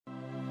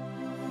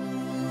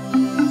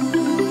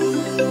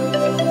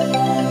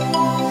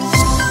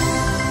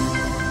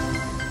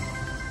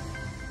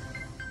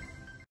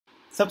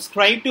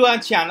Subscribe to our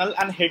channel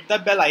and hit the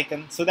bell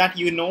icon so that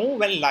you know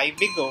when live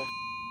we go.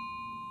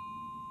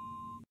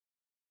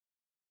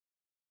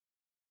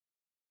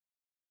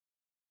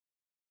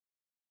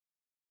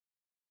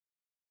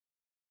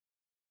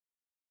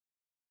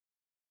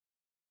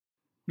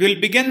 We'll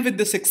begin with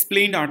this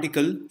explained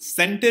article.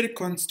 Center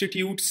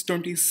constitutes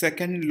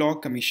 22nd Law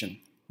Commission.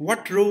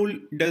 What role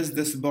does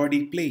this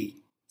body play?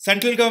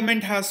 Central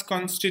government has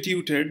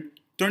constituted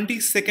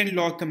 22nd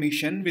Law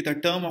Commission with a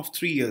term of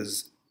 3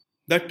 years.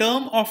 The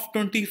term of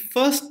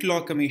 21st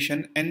Law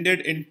Commission ended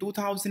in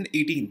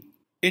 2018.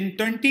 In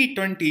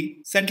 2020,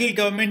 central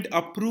government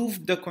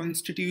approved the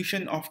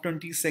constitution of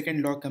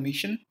 22nd Law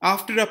Commission.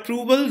 After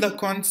approval, the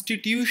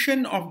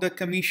constitution of the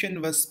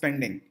commission was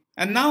pending.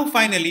 And now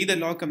finally the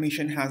Law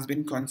Commission has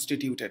been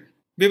constituted.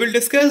 We will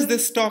discuss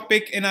this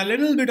topic in a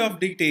little bit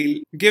of detail,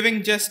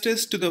 giving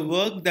justice to the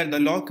work that the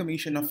Law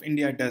Commission of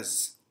India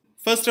does.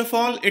 First of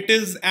all, it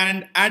is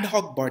an ad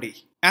hoc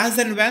body. As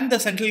and when the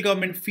central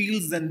government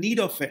feels the need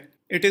of it,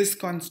 it is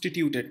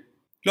constituted.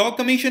 Law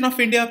Commission of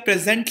India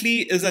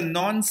presently is a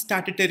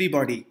non-statutory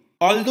body.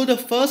 Although the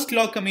first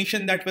Law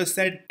Commission that was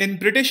set in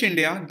British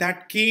India,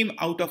 that came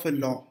out of a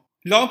law.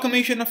 Law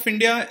Commission of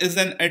India is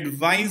an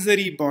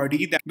advisory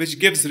body which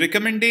gives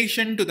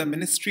recommendation to the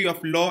Ministry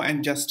of Law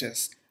and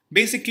Justice.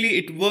 Basically,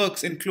 it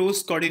works in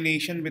close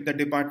coordination with the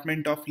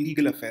Department of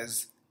Legal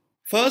Affairs.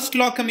 First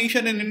Law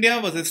Commission in India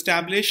was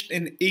established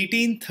in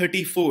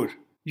 1834.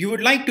 You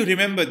would like to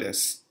remember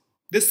this.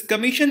 This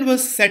commission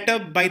was set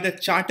up by the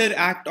Charter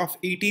Act of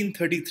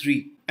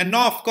 1833. And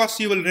now, of course,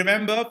 you will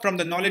remember from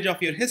the knowledge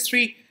of your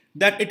history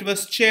that it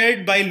was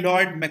chaired by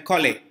Lord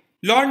Macaulay.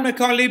 Lord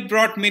Macaulay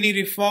brought many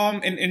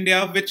reform in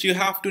India which you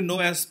have to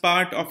know as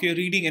part of your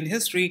reading in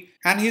history,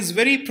 and he is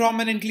very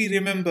prominently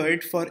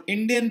remembered for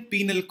Indian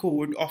Penal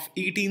Code of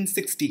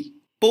 1860.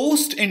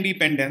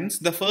 Post-independence,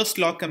 the first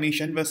Law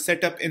Commission was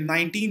set up in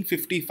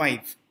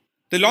 1955.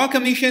 The Law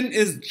Commission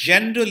is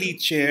generally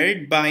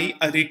chaired by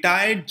a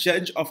retired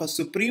judge of a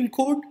Supreme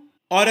Court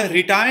or a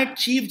retired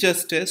Chief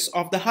Justice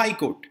of the High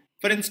Court.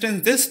 For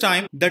instance, this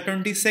time, the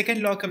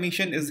 22nd Law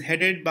Commission is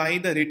headed by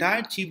the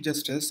retired Chief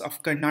Justice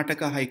of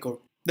Karnataka High Court.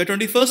 The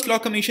 21st Law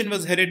Commission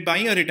was headed by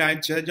a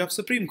retired judge of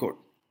Supreme Court.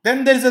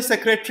 Then there is a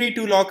Secretary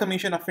to Law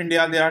Commission of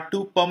India. There are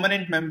 2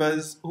 permanent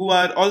members who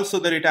are also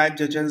the retired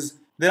judges.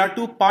 There are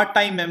 2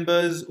 part-time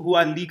members who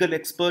are legal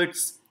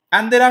experts.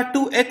 And there are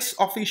 2 ex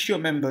officio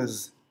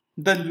members.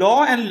 The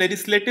Law and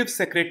Legislative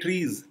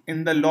Secretaries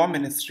in the Law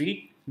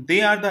Ministry,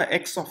 they are the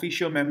ex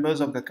officio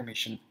members of the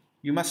Commission.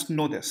 You must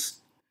know this.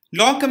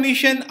 Law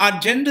Commission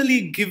are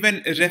generally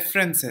given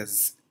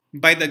references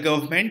by the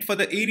government for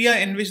the area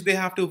in which they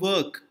have to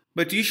work.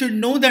 But you should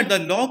know that the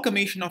Law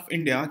Commission of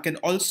India can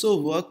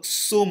also work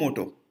suo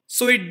motu.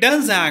 So it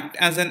does act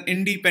as an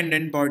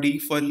independent body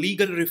for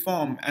legal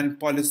reform and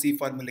policy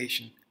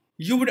formulation.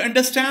 You would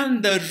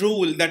understand the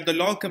role that the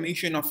Law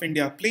Commission of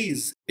India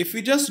plays if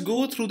we just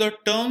go through the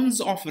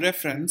terms of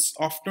reference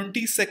of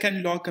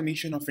 22nd Law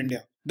Commission of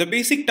India. The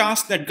basic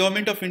tasks that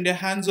Government of India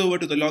hands over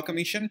to the Law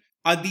Commission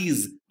are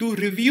these: to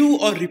review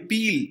or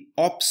repeal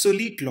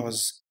obsolete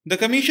laws. The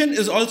Commission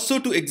is also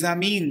to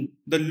examine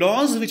the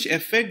laws which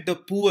affect the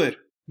poor.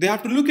 They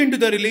have to look into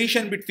the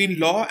relation between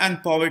law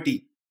and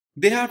poverty.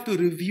 They have to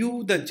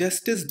review the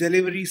justice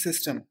delivery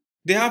system.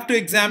 They have to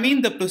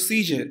examine the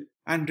procedure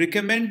and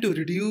recommend to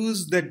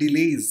reduce the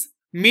delays,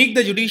 make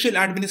the judicial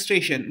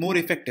administration more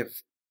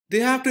effective. They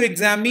have to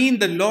examine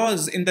the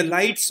laws in the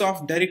lights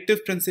of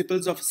directive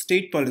principles of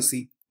state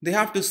policy. They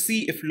have to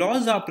see if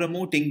laws are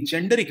promoting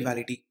gender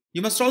equality.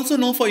 You must also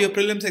know for your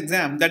prelims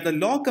exam that the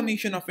Law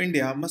Commission of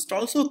India must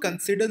also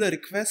consider the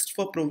request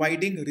for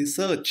providing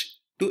research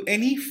to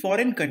any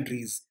foreign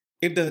countries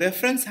if the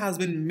reference has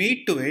been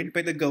made to it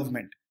by the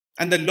government.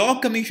 And the Law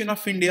Commission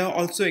of India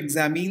also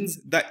examines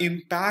the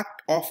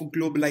impact of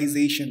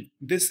globalization.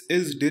 This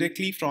is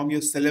directly from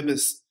your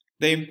syllabus.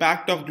 The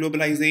impact of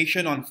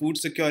globalization on food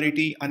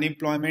security,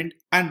 unemployment,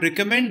 and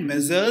recommend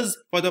measures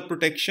for the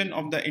protection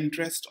of the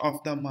interest of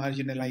the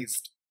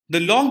marginalized. The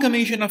Law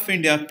Commission of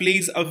India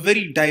plays a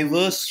very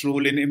diverse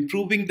role in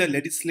improving the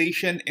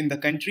legislation in the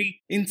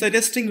country, in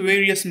suggesting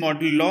various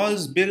model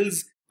laws,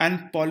 bills,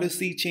 and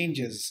policy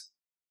changes.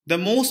 The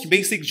most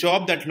basic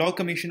job that Law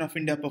Commission of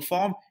India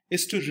perform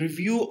is to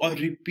review or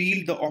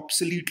repeal the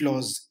obsolete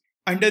laws.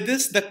 Under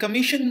this, the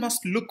Commission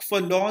must look for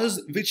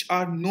laws which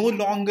are no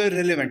longer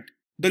relevant.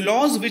 The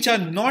laws which are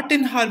not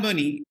in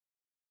harmony.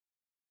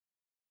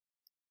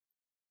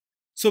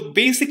 So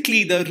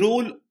basically the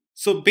role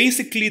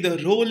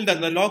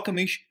that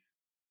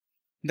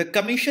the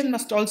Commission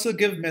must also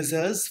give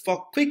measures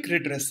for quick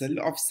redressal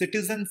of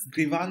citizens'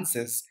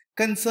 grievances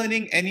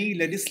concerning any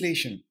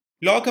legislation.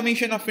 Law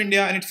Commission of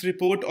India and its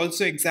report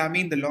also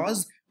examine the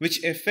laws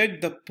which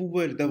affect the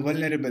poor, the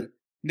vulnerable.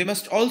 They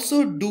must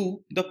also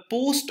do the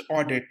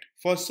post-audit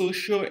for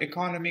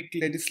socio-economic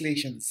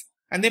legislations.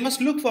 And they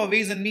must look for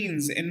ways and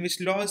means in which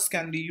laws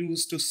can be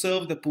used to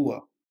serve the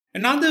poor.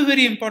 Another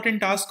very important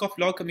task of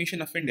Law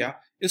Commission of India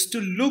is to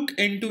look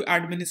into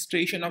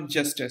administration of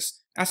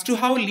justice as to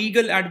how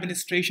legal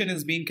administration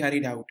is being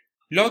carried out.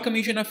 Law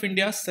Commission of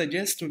India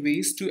suggests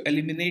ways to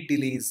eliminate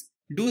delays,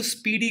 do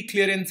speedy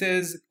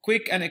clearances,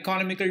 quick and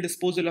economical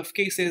disposal of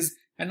cases,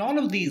 and all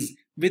of these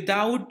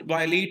without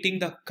violating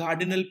the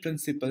cardinal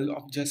principle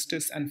of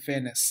justice and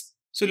fairness.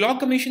 So Law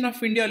Commission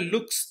of India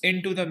looks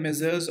into the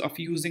measures of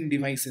using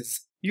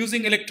devices,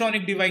 using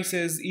electronic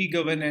devices,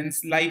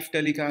 e-governance, live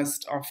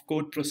telecast of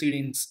court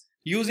proceedings,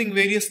 using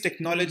various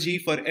technology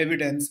for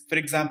evidence, for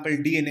example,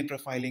 DNA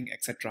profiling,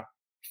 etc.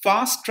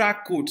 Fast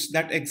track courts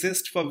that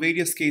exist for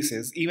various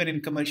cases, even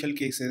in commercial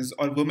cases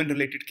or women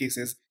related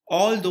cases,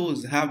 all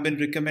those have been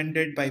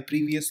recommended by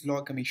previous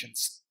law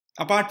commissions.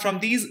 Apart from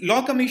these,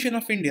 Law Commission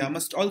of India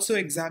must also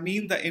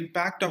examine the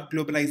impact of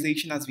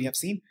globalization, as we have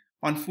seen,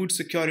 on food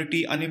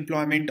security,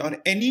 unemployment, or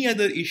any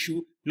other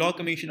issue Law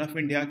Commission of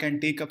India can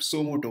take up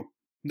suo motu.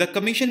 The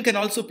Commission can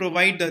also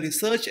provide the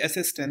research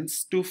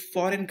assistance to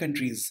foreign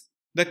countries.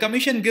 The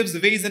Commission gives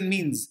ways and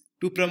means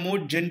to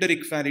promote gender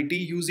equality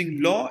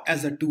using law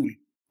as a tool.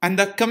 And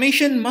the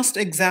Commission must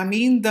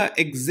examine the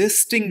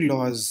existing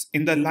laws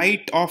in the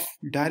light of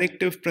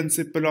directive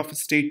principle of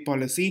state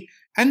policy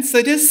and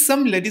suggest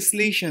some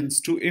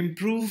legislations to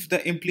improve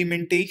the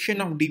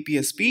implementation of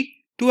DPSP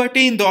to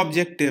attain the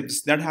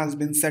objectives that has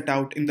been set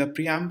out in the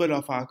preamble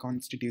of our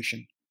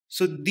Constitution.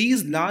 So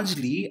these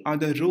largely are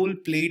the role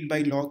played by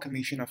Law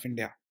Commission of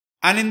India.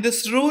 And in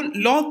this role,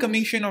 Law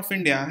Commission of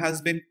India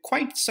has been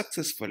quite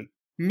successful.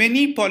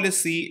 Many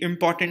policy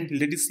important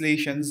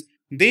legislations,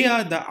 they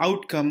are the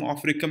outcome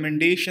of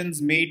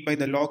recommendations made by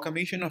the Law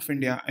Commission of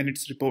India in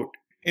its report.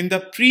 In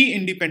the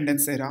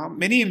pre-independence era,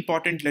 many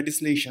important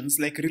legislations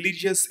like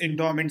Religious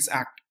Endowments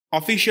Act,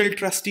 Official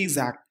Trustees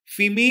Act,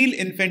 Female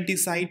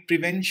Infanticide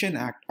Prevention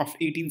Act of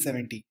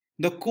 1870,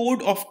 the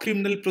Code of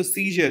Criminal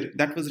Procedure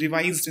that was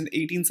revised in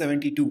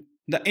 1872,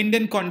 the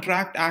Indian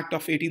Contract Act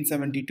of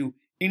 1872,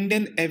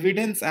 Indian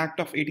Evidence Act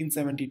of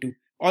 1872,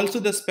 also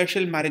the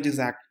Special Marriages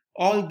Act,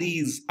 all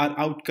these are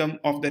outcome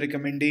of the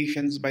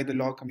recommendations by the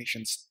law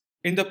commissions.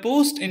 In the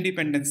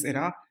post-independence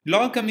era,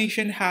 Law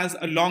Commission has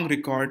a long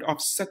record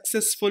of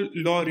successful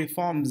law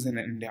reforms in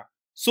India.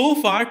 So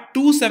far,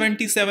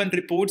 277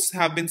 reports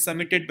have been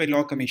submitted by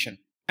Law Commission.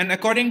 And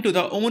according to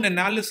the own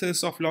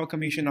analysis of Law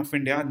Commission of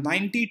India,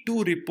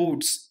 92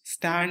 reports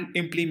stand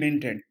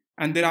implemented.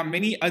 And there are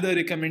many other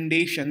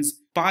recommendations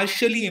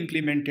partially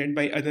implemented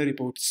by other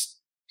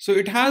reports. So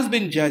it has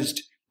been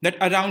judged that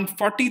around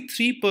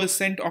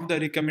 43% of the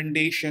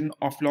recommendation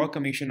of Law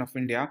Commission of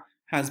India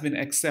has been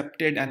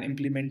accepted and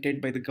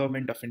implemented by the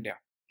Government of India.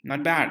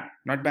 Not bad,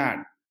 not bad.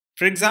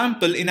 For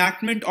example,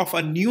 enactment of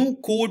a new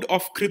Code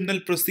of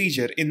Criminal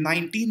Procedure in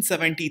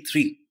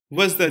 1973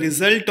 was the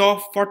result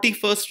of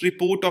 41st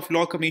report of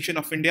Law Commission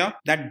of India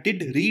that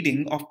did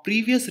reading of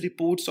previous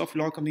reports of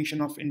Law Commission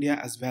of India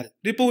as well.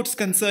 Reports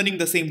concerning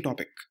the same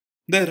topic.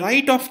 The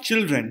Right of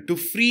Children to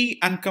Free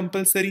and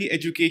Compulsory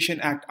Education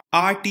Act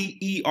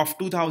RTE of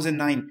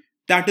 2009,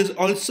 that is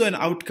also an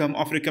outcome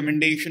of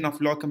recommendation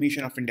of Law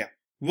Commission of India.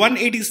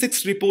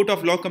 186th report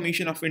of Law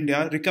Commission of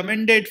India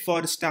recommended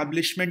for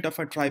establishment of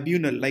a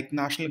tribunal like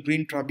National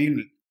Green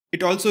Tribunal.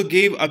 It also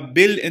gave a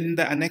bill in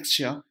the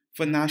annexure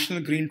for National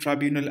Green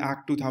Tribunal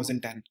Act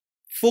 2010.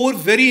 4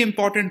 very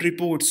important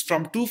reports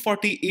from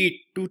 248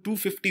 to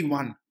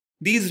 251.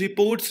 These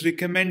reports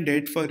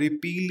recommended for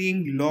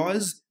repealing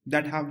laws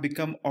that have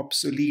become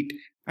obsolete,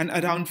 and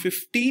around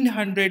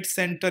 1500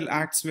 central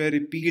acts were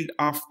repealed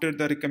after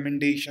the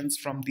recommendations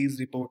from these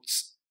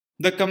reports.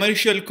 The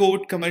Commercial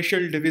Court,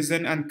 Commercial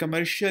Division and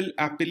Commercial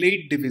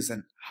Appellate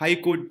Division, High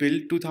Court Bill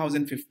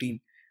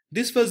 2015.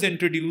 This was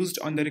introduced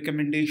on the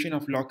recommendation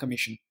of Law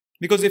Commission.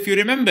 Because if you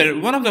remember,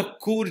 one of the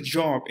core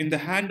jobs in the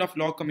hand of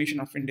Law Commission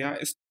of India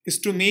is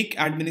to make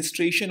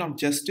administration of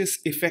justice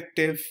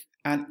effective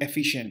and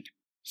efficient.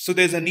 So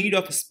there's a need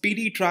of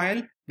speedy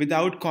trial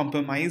without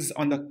compromise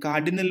on the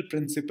cardinal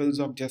principles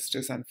of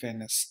justice and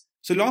fairness.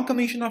 So Law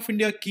Commission of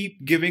India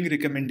keep giving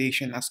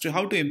recommendation as to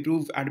how to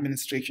improve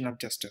administration of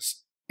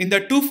justice. In the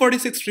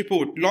 246th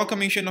report, Law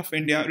Commission of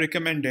India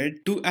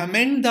recommended to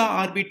amend the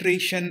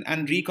Arbitration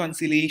and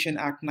Reconciliation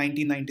Act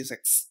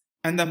 1996.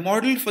 And the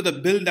model for the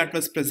bill that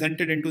was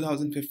presented in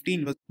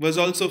 2015 was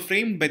also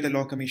framed by the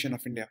Law Commission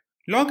of India.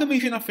 Law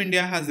Commission of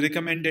India has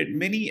recommended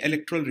many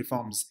electoral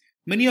reforms.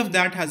 Many of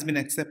that has been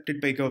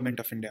accepted by Government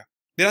of India.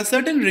 There are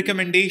certain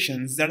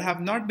recommendations that have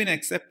not been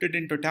accepted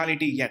in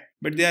totality yet,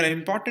 but they are an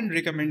important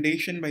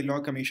recommendation by Law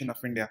Commission of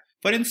India.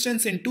 For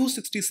instance, in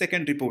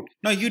 262nd report.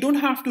 Now, you don't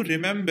have to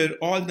remember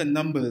all the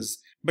numbers,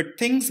 but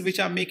things which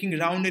are making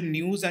round in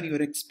news and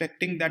you're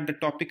expecting that the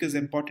topic is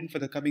important for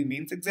the coming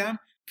mains exam,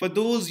 for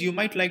those you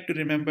might like to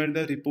remember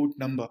the report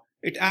number.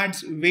 It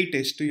adds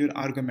weightage to your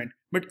argument.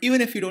 But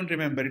even if you don't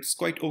remember, it's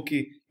quite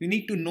okay. You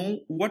need to know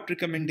what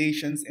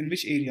recommendations in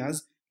which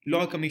areas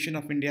Law Commission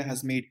of India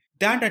has made.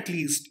 That at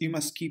least you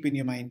must keep in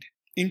your mind.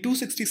 In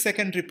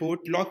 262nd report,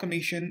 Law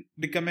Commission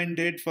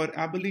recommended for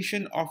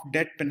abolition of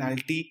death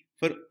penalty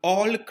for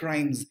all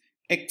crimes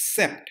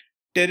except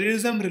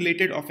terrorism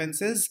related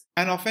offences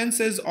and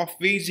offences of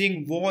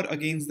waging war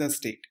against the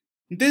state.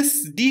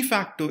 This de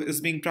facto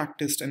is being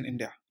practiced in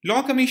India.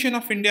 Law Commission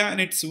of India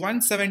in its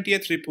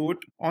 170th report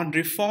on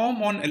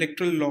reform on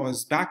electoral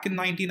laws back in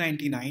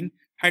 1999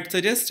 had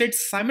suggested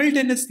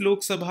simultaneous Lok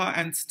Sabha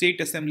and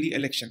state assembly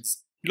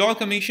elections. Law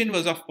Commission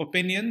was of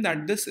opinion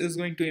that this is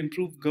going to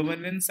improve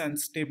governance and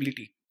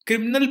stability.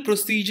 Criminal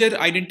Procedure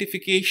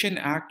Identification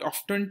Act of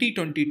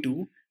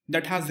 2022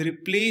 that has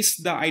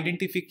replaced the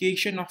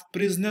Identification of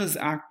Prisoners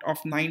Act of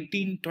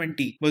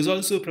 1920 was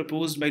also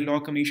proposed by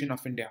Law Commission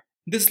of India.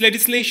 This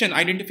legislation,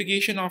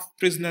 Identification of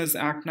Prisoners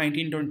Act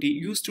 1920,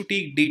 used to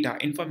take data,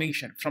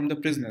 information from the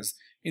prisoners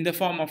in the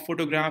form of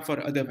photograph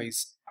or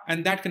otherwise,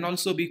 and that can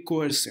also be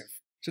coercive.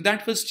 So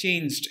that was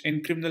changed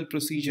in Criminal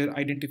Procedure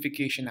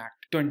Identification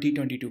Act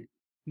 2022.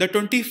 The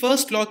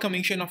 21st Law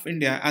Commission of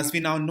India, as we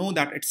now know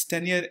that its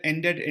tenure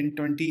ended in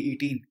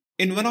 2018,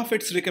 in one of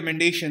its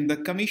recommendations, the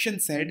Commission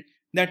said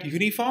that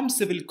Uniform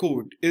Civil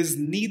Code is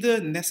neither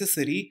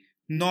necessary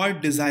nor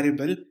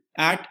desirable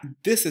at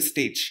this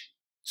stage.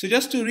 So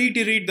just to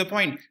reiterate the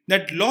point,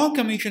 that Law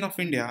Commission of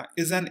India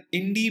is an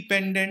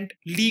independent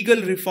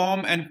legal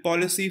reform and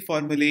policy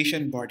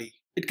formulation body.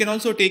 It can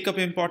also take up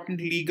important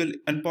legal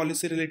and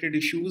policy related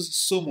issues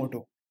so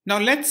moto. Now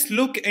let's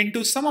look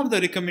into some of the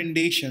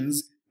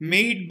recommendations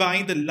made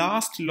by the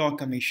last Law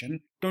Commission,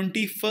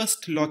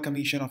 21st Law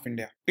Commission of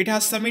India. It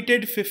has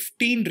submitted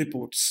 15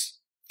 reports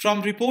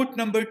from report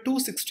number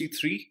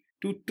 263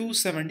 to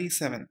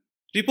 277.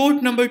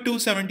 Report number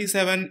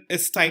 277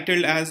 is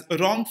titled as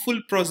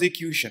Wrongful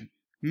Prosecution,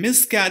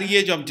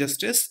 Miscarriage of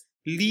Justice,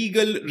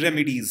 Legal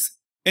Remedies.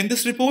 In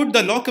this report,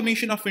 the Law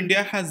Commission of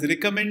India has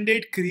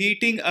recommended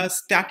creating a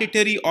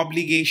statutory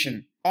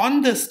obligation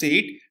on the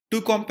state to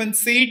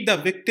compensate the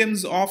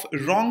victims of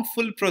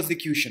wrongful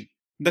prosecution.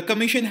 The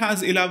Commission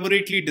has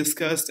elaborately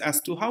discussed as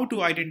to how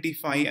to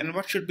identify and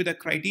what should be the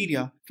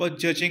criteria for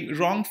judging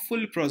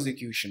wrongful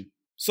prosecution.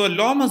 So a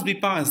law must be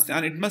passed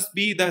and it must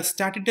be the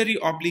statutory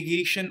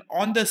obligation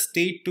on the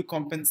state to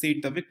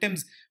compensate the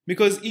victims,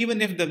 because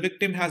even if the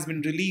victim has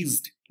been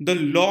released, the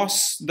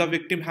loss the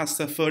victim has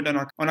suffered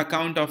on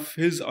account of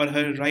his or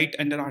her right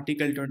under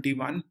Article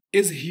 21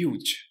 is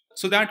huge.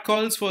 So that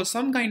calls for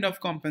some kind of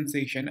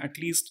compensation, at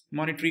least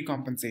monetary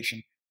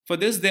compensation. For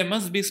this, there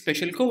must be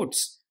special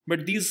courts.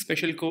 But these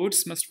special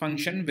courts must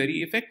function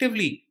very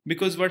effectively,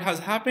 because what has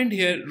happened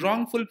here,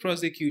 wrongful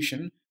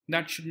prosecution,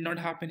 that should not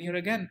happen here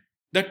again.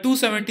 The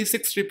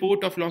 276th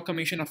report of Law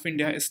Commission of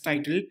India is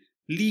titled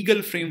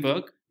Legal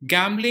Framework,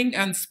 Gambling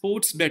and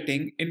Sports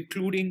Betting,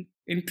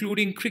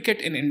 including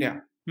cricket in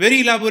India.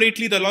 Very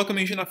elaborately, the Law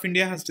Commission of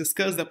India has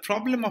discussed the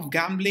problem of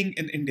gambling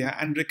in India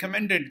and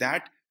recommended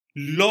that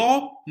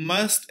law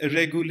must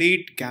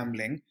regulate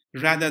gambling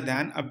rather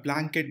than a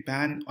blanket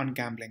ban on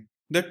gambling.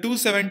 The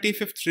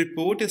 275th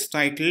report is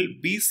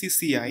titled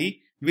BCCI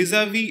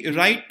vis-a-vis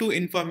Right to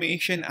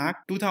Information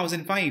Act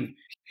 2005.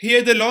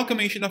 Here the Law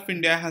Commission of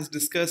India has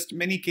discussed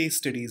many case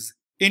studies.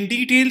 In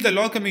detail, the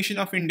Law Commission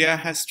of India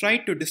has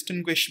tried to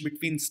distinguish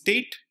between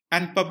state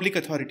and public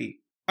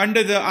authority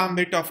under the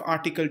ambit of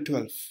Article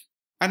 12.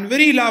 And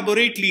very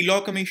elaborately,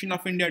 Law Commission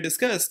of India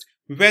discussed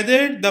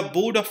whether the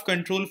Board of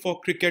Control for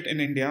Cricket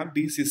in India,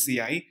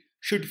 BCCI,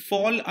 should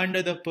fall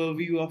under the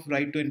purview of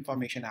Right to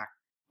Information Act.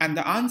 And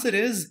the answer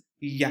is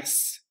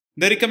yes.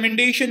 The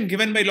recommendation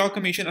given by Law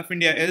Commission of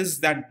India is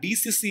that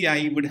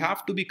BCCI would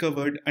have to be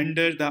covered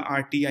under the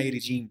RTI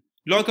regime.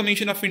 Law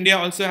Commission of India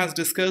also has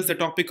discussed the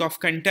topic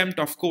of Contempt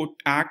of Court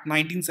Act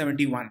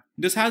 1971.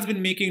 This has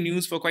been making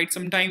news for quite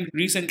some time.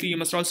 Recently, you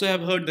must also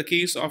have heard the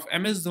case of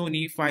MS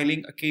Dhoni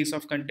filing a case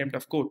of contempt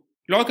of court.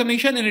 Law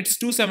Commission in its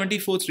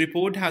 274th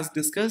report has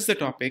discussed the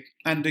topic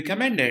and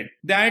recommended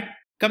that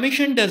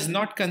Commission does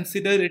not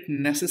consider it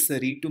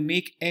necessary to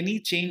make any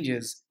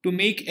changes, to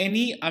make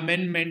any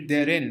amendment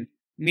therein,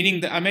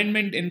 meaning the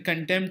amendment in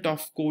Contempt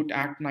of Court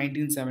Act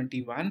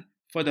 1971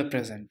 for the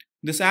present.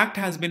 This act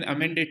has been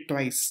amended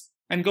twice,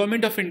 and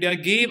Government of India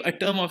gave a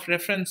term of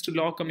reference to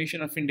Law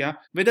Commission of India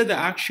whether the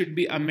act should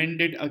be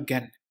amended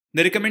again.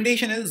 The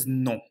recommendation is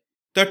no.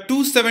 The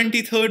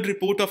 273rd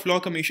report of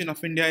Law Commission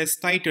of India is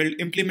titled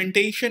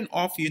Implementation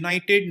of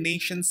United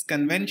Nations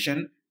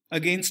Convention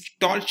Against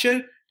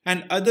Torture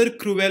and Other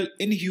Cruel,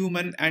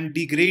 Inhuman and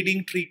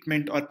Degrading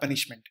Treatment or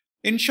Punishment.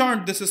 In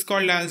short, this is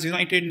called as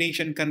United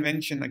Nations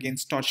Convention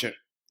Against Torture.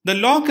 The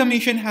Law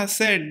Commission has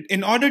said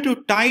in order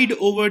to tide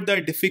over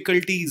the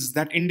difficulties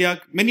that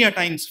India many a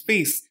times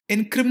face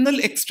in criminal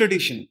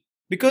extradition,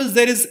 because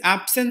there is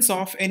absence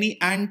of any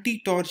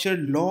anti-torture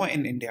law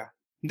in India.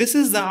 This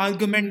is the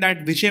argument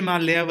that Vijay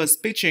Mallya was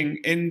pitching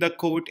in the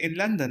court in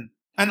London.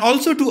 And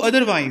also to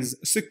otherwise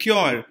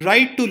secure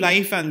right to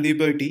life and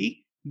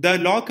liberty, the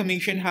Law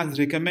Commission has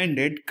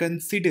recommended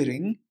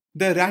considering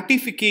the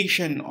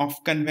ratification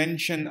of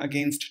Convention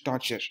Against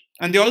Torture.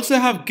 And they also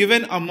have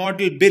given a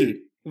model bill.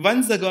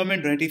 Once the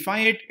government ratify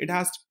it, it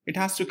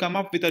has to come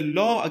up with a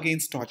law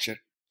against torture.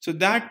 So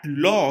that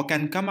law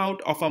can come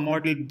out of a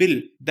model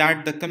bill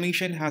that the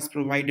Commission has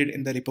provided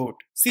in the report.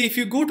 See, if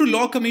you go to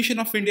Law Commission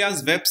of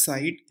India's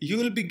website, you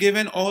will be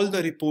given all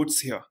the reports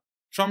here.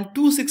 From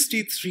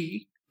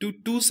 263 to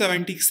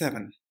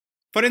 277.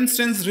 For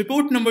instance,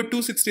 report number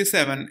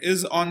 267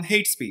 is on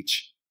hate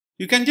speech.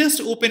 You can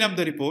just open up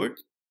the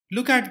report,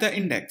 look at the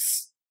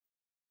index,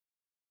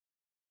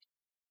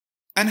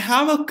 and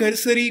have a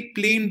cursory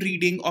plain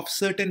reading of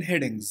certain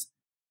headings,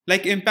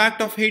 like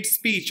impact of hate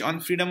speech on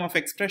freedom of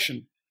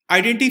expression,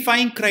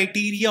 identifying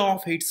criteria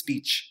of hate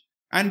speech,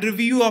 and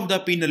review of the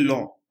penal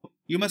law.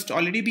 You must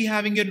already be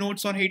having your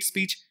notes on hate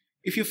speech.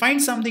 If you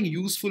find something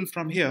useful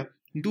from here,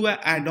 do an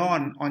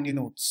add-on on your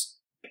notes.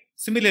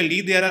 Similarly,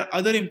 there are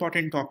other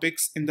important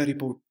topics in the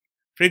report.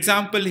 For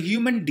example,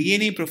 human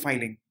DNA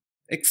profiling.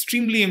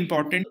 Extremely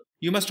important.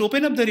 You must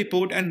open up the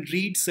report and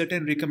read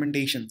certain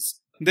recommendations.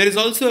 There is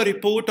also a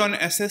report on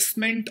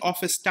assessment of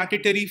a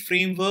statutory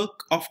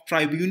framework of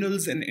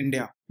tribunals in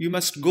India. You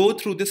must go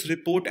through this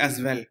report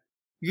as well.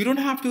 You don't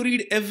have to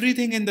read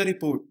everything in the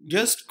report.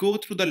 Just go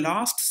through the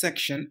last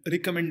section,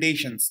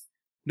 recommendations.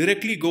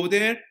 Directly go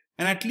there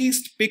and at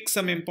least pick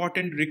some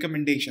important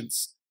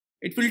recommendations.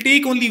 It will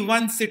take only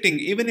one sitting.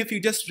 Even if you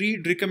just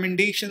read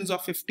recommendations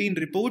of 15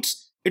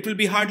 reports, it will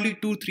be hardly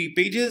 2-3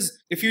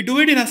 pages. If you do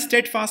it in a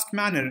steadfast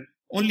manner,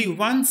 only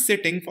one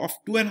sitting of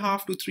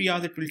 2.5 to 3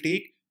 hours it will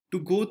take to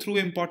go through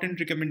important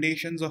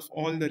recommendations of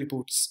all the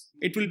reports.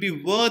 It will be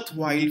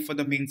worthwhile for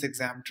the mains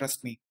exam,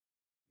 trust me.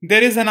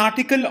 There is an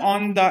article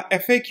on the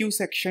FAQ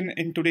section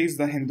in today's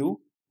The Hindu.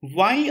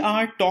 Why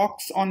are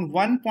talks on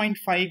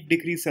 1.5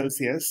 degrees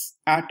Celsius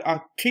at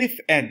a cliff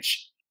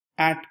edge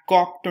at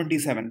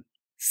COP27?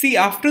 See,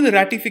 after the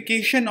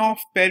ratification of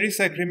Paris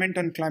Agreement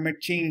on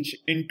Climate Change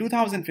in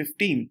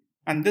 2015,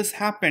 and this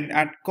happened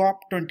at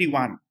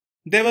COP21,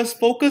 there was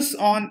focus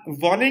on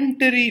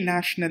voluntary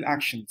national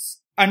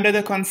actions under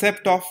the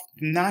concept of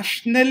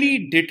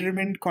nationally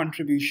determined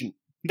contribution.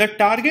 The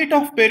target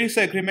of Paris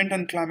Agreement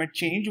on Climate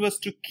Change was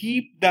to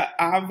keep the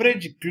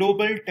average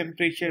global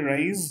temperature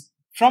rise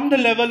from the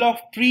level of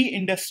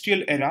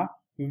pre-industrial era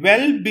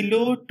well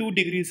below 2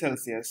 degrees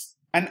Celsius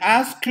and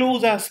as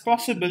close as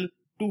possible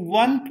to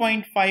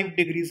 1.5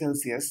 degrees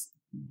Celsius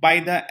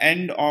by the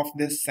end of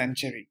this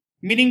century.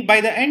 Meaning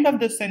by the end of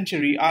this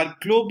century, our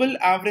global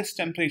average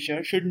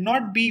temperature should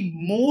not be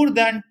more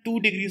than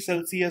 2 degrees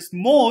Celsius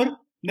more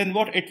than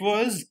what it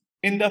was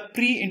in the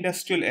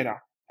pre-industrial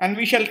era. And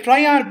we shall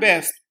try our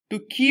best to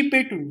keep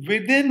it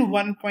within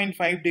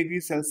 1.5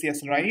 degrees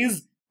Celsius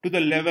rise to the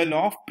level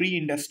of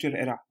pre-industrial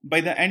era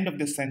by the end of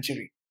this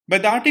century.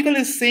 But the article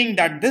is saying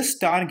that this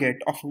target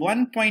of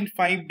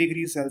 1.5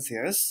 degrees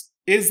Celsius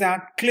is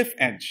at cliff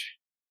edge.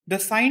 The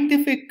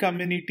scientific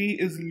community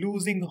is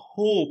losing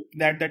hope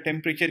that the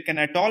temperature can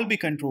at all be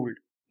controlled.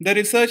 The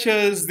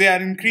researchers, they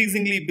are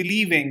increasingly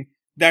believing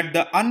that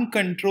the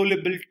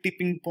uncontrollable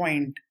tipping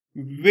point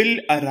will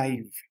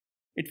arrive.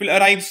 It will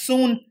arrive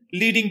soon,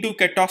 leading to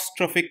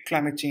catastrophic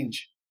climate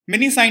change.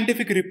 Many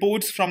scientific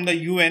reports from the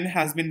UN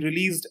has been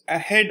released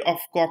ahead of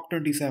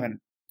COP27.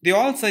 They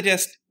all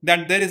suggest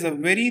that there is a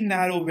very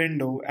narrow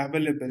window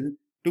available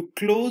to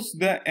close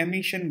the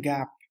emission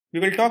gap. We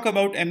will talk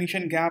about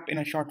emission gap in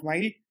a short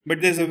while,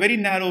 but there's a very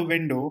narrow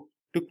window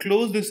to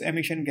close this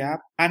emission gap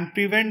and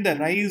prevent the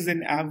rise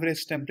in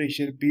average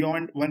temperature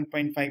beyond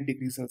 1.5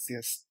 degrees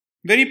Celsius.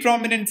 Very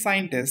prominent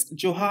scientist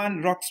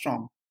Johan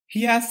Rockström,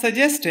 he has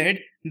suggested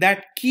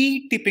that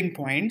key tipping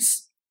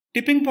points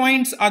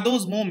are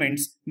those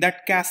moments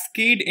that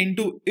cascade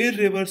into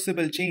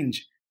irreversible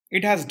change.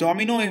 It has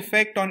domino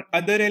effect on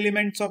other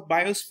elements of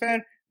biosphere,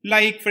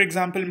 like for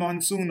example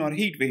monsoon or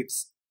heat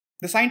waves.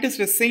 The scientist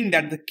is saying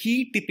that the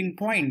key tipping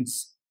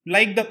points,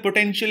 like the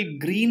potential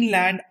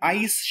Greenland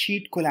ice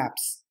sheet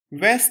collapse,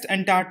 West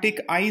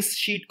Antarctic ice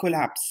sheet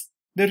collapse,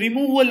 the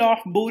removal of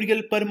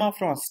boreal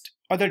permafrost,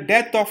 or the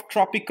death of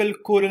tropical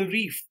coral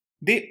reef,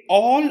 they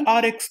all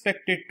are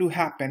expected to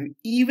happen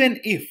even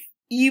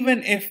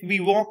if we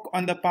walk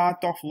on the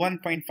path of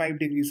 1.5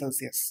 degrees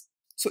Celsius.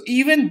 So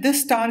even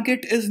this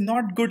target is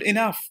not good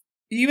enough.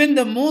 Even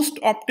the most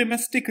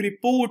optimistic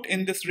report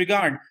in this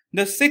regard,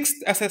 the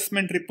 6th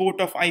assessment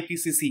report of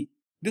IPCC.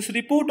 This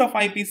report of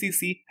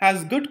IPCC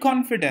has good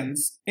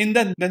confidence in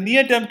the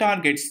near-term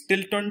targets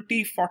till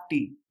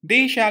 2040.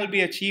 They shall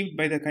be achieved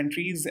by the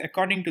countries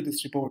according to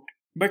this report.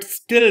 But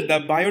still, the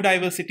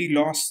biodiversity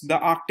loss, the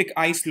Arctic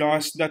ice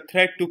loss, the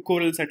threat to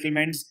coral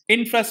settlements,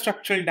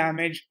 infrastructural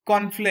damage,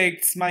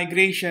 conflicts,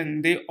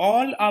 migration, they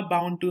all are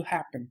bound to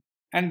happen.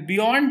 And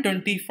beyond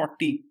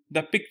 2040,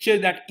 the picture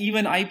that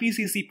even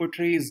IPCC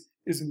portrays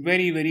is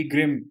very, very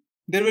grim.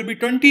 There will be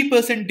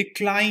 20%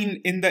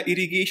 decline in the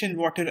irrigation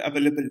water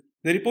available.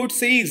 The report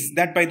says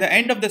that by the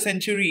end of the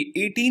century,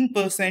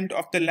 18%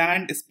 of the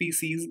land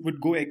species would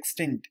go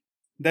extinct.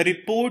 The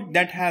report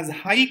that has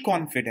high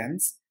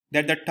confidence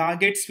that the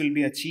targets will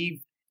be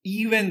achieved,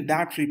 even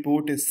that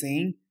report is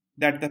saying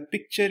that the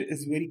picture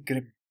is very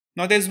grim.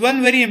 Now there's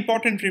one very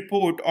important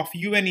report of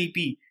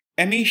UNEP,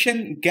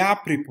 Emission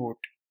Gap Report.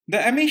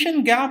 The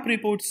Emission Gap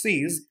Report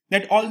says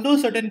that although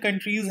certain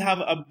countries have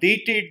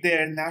updated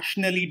their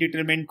nationally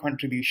determined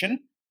contribution,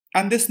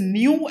 and this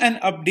new and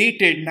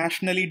updated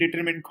nationally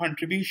determined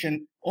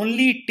contribution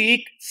only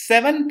take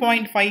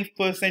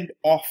 7.5%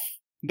 off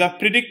the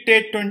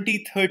predicted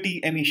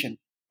 2030 emission.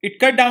 It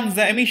cut down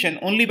the emission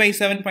only by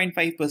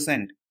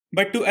 7.5%.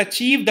 But to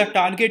achieve the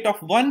target of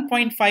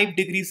 1.5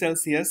 degrees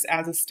Celsius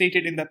as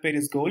stated in the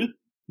Paris goal,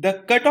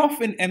 the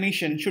cutoff in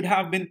emission should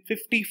have been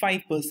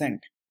 55%.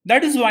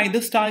 That is why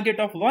this target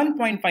of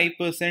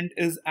 1.5%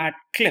 is at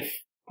cliff.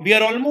 We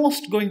are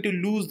almost going to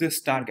lose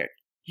this target.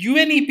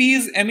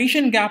 UNEP's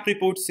emission gap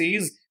report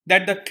says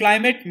that the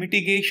climate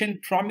mitigation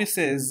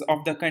promises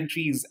of the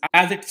countries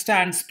as it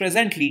stands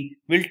presently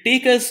will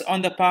take us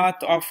on the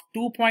path of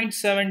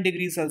 2.7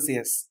 degrees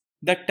Celsius.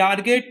 The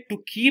target to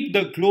keep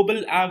the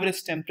global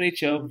average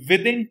temperature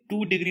within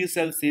 2 degrees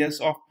Celsius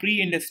of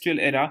pre-industrial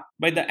era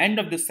by the end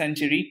of this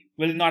century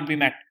will not be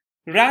met.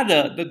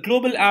 Rather, the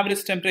global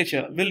average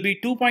temperature will be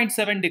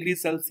 2.7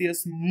 degrees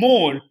Celsius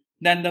more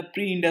than the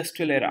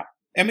pre-industrial era.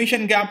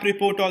 Emission gap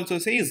report also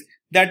says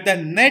that the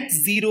net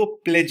zero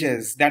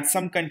pledges that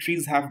some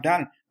countries have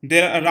done,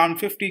 there are around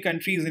 50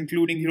 countries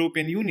including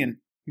European Union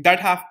that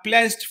have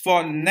pledged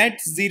for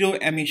net zero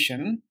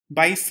emission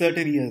by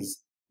certain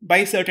years,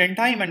 by certain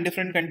time, and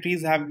different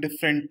countries have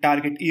different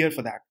target year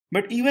for that.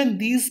 But even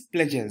these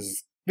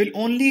pledges will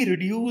only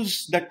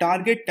reduce the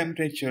target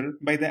temperature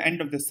by the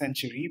end of the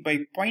century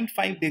by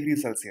 0.5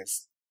 degrees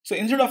Celsius. So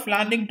instead of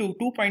landing to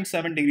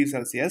 2.7 degrees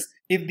Celsius,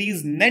 if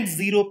these net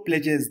zero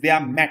pledges they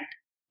are met,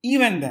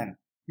 even then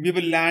we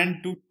will land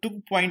to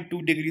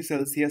 2.2 degrees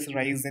Celsius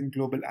rise in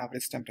global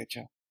average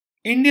temperature.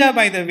 India,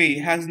 by the way,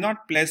 has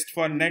not pledged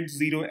for net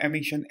zero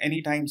emission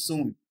anytime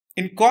soon.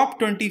 In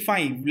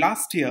COP25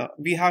 last year,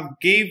 we have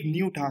gave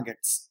new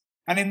targets.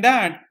 And in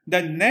that,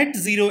 the net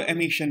zero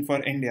emission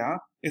for India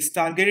is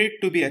targeted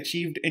to be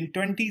achieved in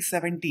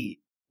 2070.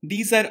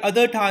 These are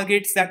other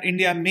targets that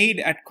India made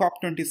at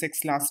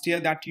COP26 last year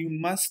that you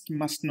must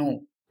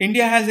know.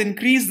 India has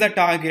increased the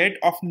target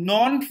of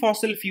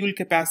non-fossil fuel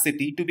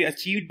capacity to be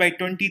achieved by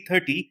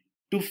 2030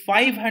 to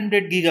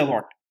 500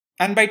 gigawatt.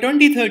 And by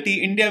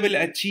 2030, India will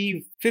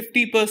achieve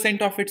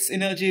 50% of its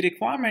energy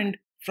requirement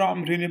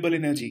from renewable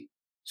energy.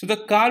 So the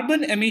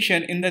carbon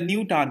emission in the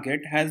new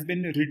target has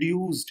been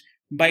reduced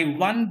by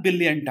 1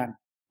 billion ton,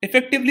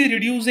 effectively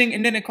reducing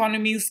Indian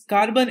economy's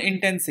carbon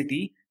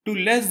intensity to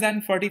less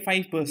than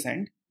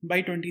 45%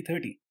 by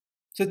 2030.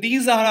 So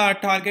these are our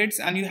targets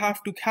and you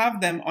have to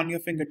have them on your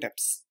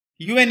fingertips.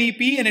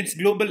 UNEP in its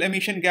Global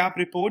Emission Gap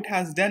Report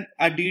has done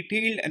a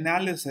detailed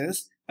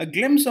analysis, a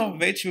glimpse of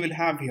which we will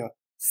have here.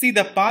 See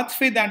the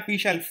pathway that we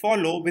shall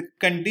follow with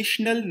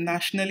conditional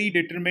nationally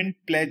determined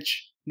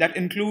pledge that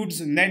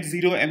includes net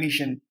zero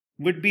emission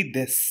would be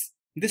this.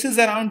 This is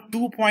around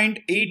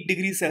 2.8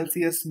 degrees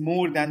Celsius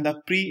more than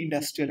the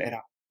pre-industrial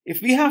era.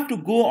 If we have to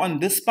go on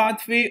this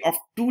pathway of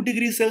 2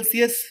 degrees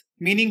Celsius,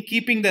 meaning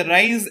keeping the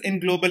rise in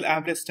global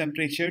average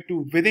temperature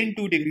to within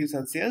 2 degrees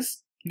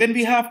Celsius, then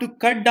we have to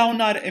cut down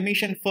our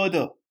emission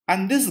further.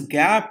 And this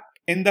gap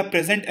in the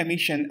present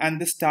emission and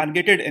this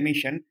targeted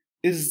emission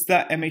is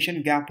the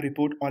emission gap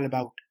report all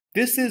about.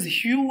 This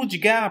is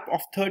huge gap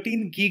of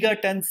 13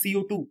 gigaton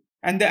CO2.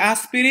 And the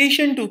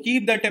aspiration to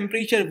keep the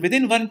temperature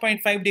within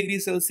 1.5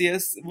 degrees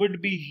Celsius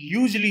would be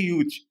hugely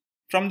huge.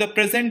 From the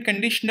present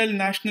conditional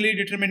nationally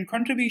determined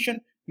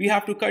contribution, we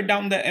have to cut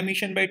down the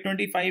emission by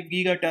 25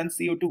 gigaton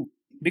CO2.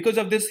 Because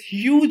of this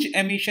huge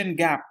emission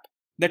gap,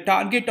 the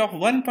target of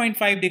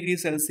 1.5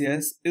 degrees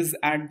Celsius is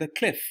at the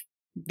cliff.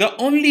 The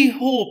only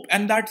hope,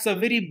 and that's a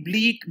very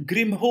bleak,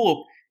 grim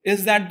hope,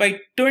 is that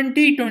by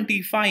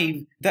 2025,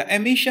 the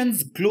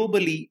emissions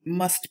globally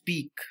must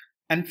peak.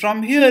 And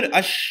from here,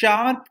 a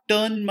sharp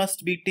turn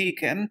must be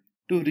taken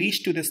to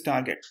reach to this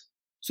target.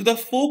 So the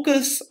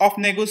focus of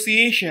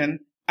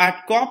negotiation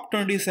at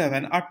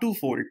COP27 are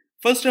twofold.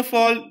 First of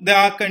all, there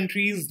are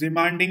countries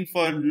demanding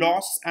for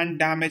loss and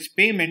damage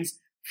payments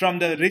from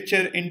the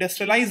richer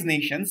industrialized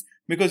nations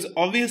because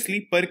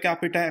obviously per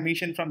capita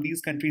emission from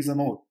these countries are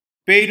more.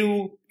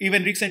 Peru,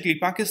 even recently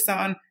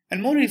Pakistan,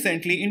 and more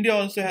recently India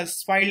also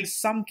has filed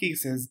some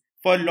cases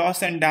for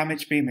loss and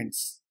damage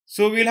payments.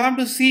 So we'll have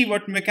to see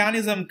what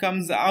mechanism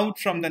comes out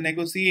from the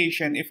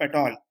negotiation, if at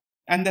all.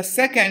 And the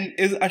second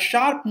is a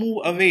sharp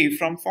move away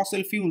from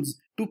fossil fuels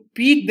to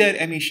peak their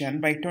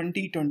emission by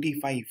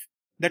 2025.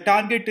 The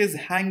target is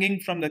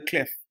hanging from the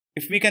cliff.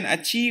 If we can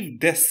achieve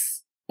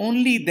this,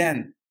 only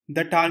then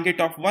the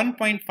target of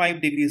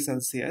 1.5 degrees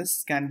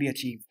Celsius can be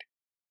achieved.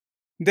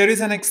 There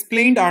is an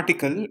explained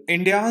article,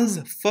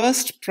 India's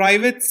first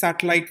private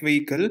satellite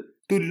vehicle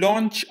to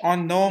launch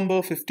on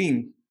November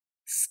 15.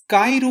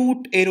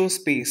 Skyroot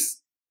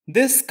Aerospace.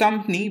 This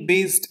company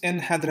based in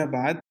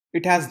Hyderabad,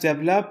 it has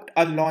developed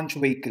a launch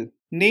vehicle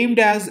named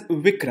as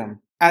Vikram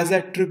as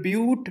a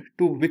tribute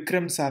to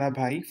Vikram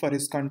Sarabhai for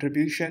his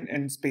contribution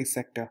in space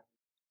sector.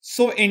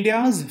 So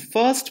India's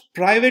first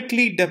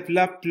privately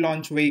developed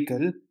launch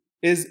vehicle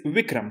is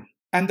Vikram.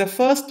 And the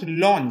first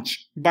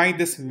launch by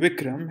this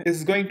Vikram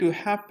is going to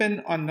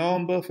happen on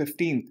November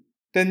 15th.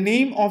 The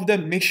name of the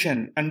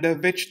mission under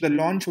which the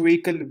launch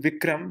vehicle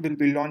Vikram will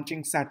be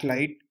launching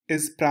satellite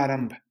is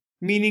Prarambh,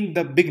 meaning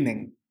the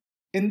beginning.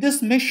 In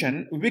this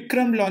mission,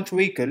 Vikram launch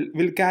vehicle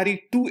will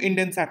carry 2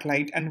 Indian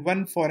satellites and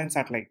 1 foreign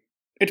satellite.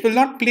 It will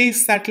not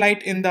place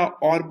satellite in the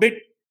orbit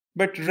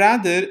but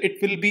rather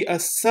it will be a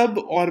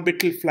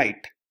suborbital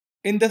flight.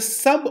 In the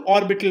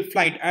suborbital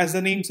flight, as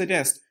the name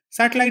suggests,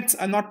 satellites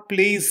are not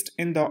placed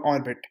in the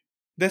orbit.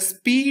 The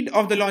speed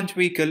of the launch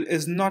vehicle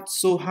is not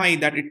so high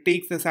that it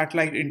takes the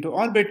satellite into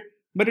orbit,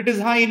 but it is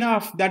high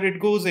enough that it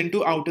goes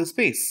into outer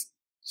space.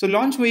 So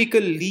launch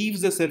vehicle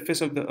leaves the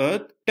surface of the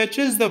Earth,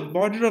 touches the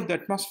border of the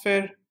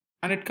atmosphere,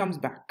 and it comes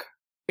back.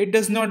 It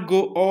does not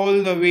go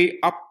all the way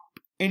up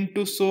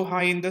into so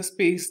high in the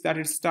space that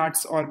it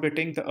starts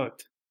orbiting the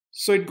Earth.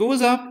 So it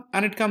goes up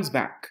and it comes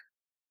back.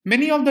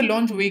 Many of the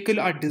launch vehicles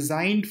are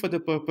designed for the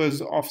purpose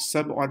of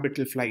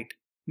suborbital flight.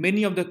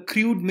 Many of the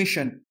crewed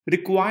mission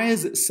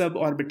requires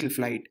suborbital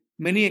flight.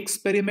 Many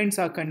experiments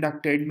are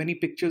conducted, many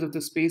pictures of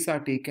the space are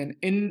taken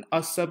in a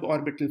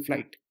suborbital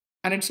flight.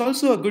 And it's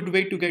also a good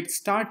way to get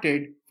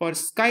started for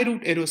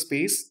Skyroot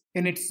Aerospace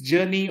in its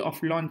journey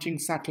of launching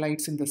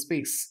satellites in the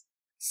space.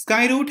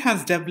 Skyroot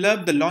has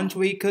developed the launch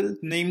vehicle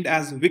named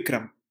as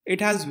Vikram.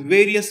 It has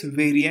various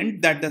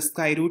variants that the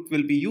Skyroot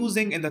will be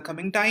using in the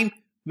coming time: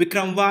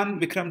 Vikram 1,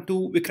 Vikram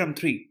 2, Vikram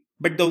 3.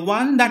 But the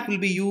one that will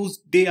be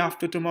used day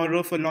after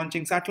tomorrow for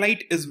launching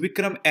satellite is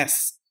Vikram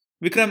S.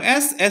 Vikram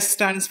S, S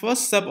stands for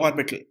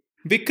suborbital.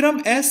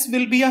 Vikram S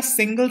will be a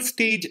single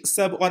stage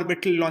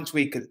suborbital launch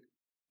vehicle.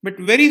 But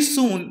very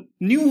soon,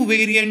 new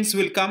variants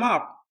will come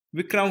up,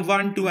 Vikram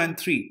 1, 2 and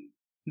 3.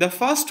 The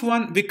first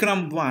one,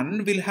 Vikram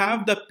 1, will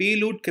have the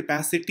payload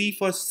capacity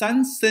for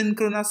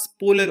sun-synchronous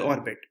polar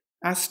orbit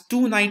as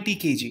 290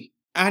 kg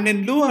and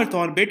in low Earth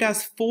orbit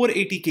as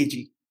 480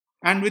 kg.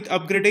 And with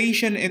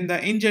upgradation in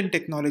the engine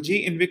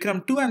technology, in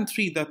Vikram 2 and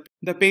 3,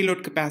 the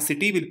payload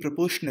capacity will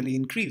proportionally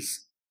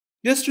increase.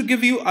 Just to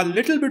give you a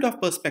little bit of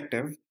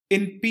perspective,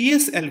 in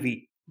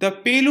PSLV, the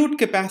payload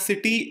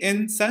capacity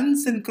in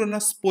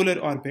sun-synchronous polar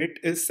orbit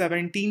is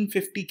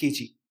 1750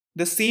 kg.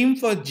 The same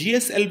for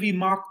GSLV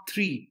Mark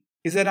III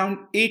is around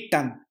 8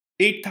 ton,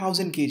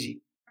 8000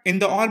 kg. In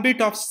the orbit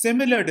of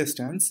similar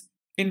distance,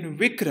 in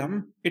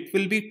Vikram, it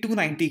will be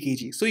 290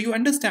 kg. So you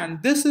understand,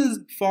 this is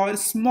for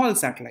small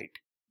satellite.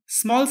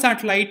 Small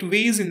satellite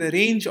weighs in the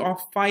range of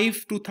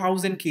 5 to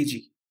 1000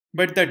 kg.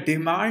 But the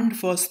demand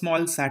for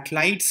small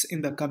satellites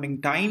in the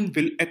coming time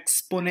will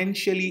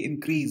exponentially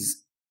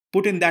increase.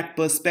 Put in that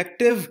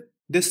perspective,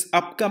 this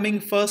upcoming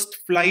first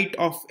flight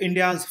of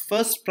India's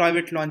first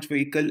private launch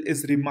vehicle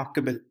is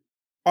remarkable.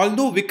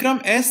 Although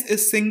Vikram S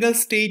is single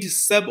stage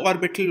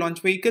suborbital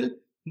launch vehicle,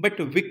 but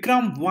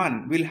Vikram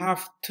 1 will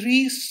have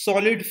 3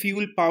 solid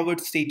fuel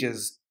powered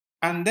stages.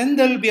 And then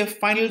there will be a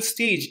final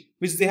stage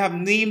which they have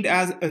named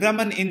as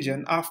Raman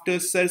engine after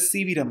Sir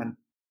C.V. Raman.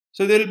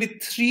 So there will be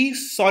 3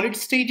 solid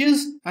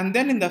stages, and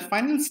then in the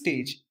final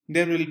stage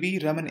there will be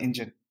Raman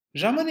engine.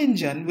 Raman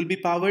engine will be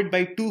powered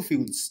by 2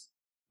 fuels: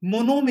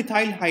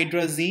 monomethyl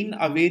hydrazine,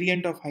 a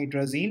variant of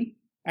hydrazine,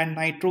 and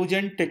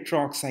nitrogen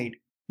tetroxide.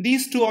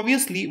 These two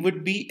obviously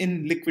would be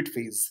in liquid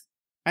phase.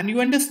 And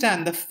you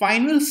understand, the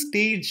final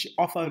stage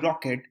of a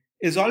rocket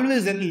is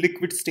always in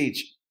liquid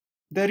stage.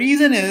 The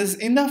reason is,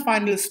 in the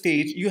final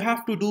stage, you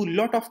have to do a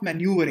lot of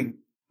maneuvering.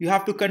 You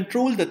have to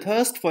control the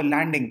thrust for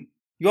landing.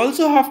 You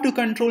also have to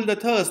control the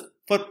thrust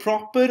for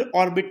proper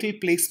orbital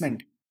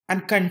placement.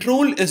 And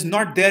control is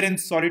not there in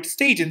solid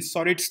stage. In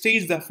solid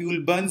stage, the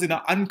fuel burns in an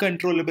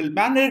uncontrollable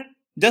manner,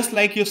 just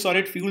like your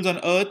solid fuels on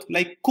Earth,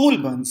 like coal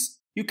burns.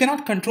 You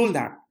cannot control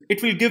that.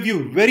 It will give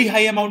you very high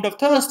amount of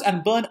thrust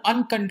and burn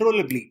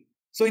uncontrollably.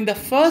 So in the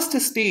first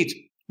stage,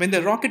 when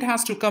the rocket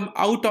has to come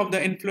out of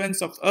the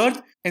influence of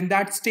Earth, in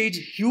that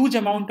stage, huge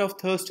amount of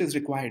thrust is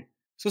required.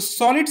 So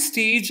solid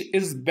stage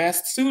is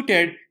best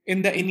suited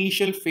in the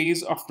initial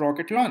phase of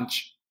rocket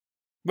launch.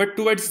 But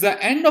towards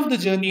the end of the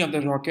journey of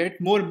the rocket,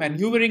 more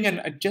maneuvering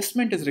and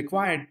adjustment is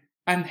required,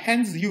 and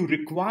hence you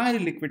require a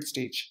liquid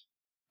stage.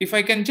 If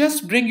I can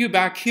just bring you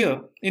back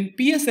here, in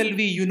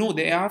PSLV you know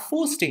there are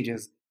 4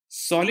 stages: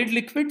 solid,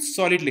 liquid,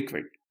 solid,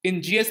 liquid.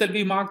 In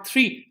GSLV Mark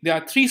III, there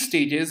are 3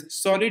 stages: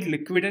 solid,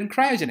 liquid and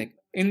cryogenic.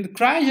 In the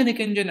cryogenic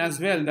engine as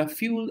well, the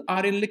fuel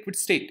are in liquid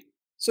state.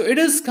 So it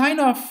is kind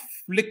of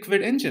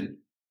liquid engine.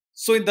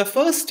 So in the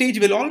first stage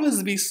will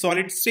always be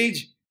solid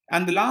stage,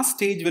 and the last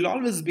stage will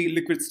always be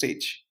liquid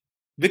stage.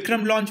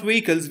 Vikram launch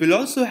vehicles will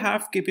also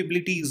have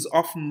capabilities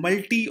of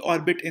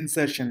multi-orbit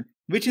insertion,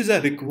 which is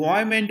a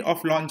requirement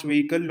of launch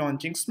vehicle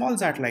launching small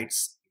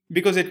satellites,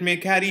 because it may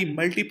carry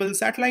multiple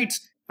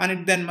satellites and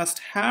it then must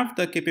have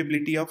the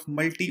capability of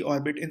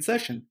multi-orbit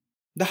insertion.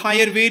 The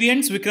higher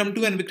variants, Vikram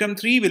 2 and Vikram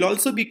 3, will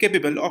also be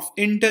capable of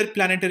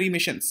interplanetary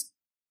missions.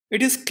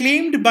 It is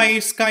claimed by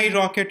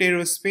Skyrocket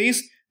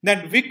Aerospace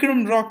that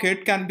Vikram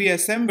rocket can be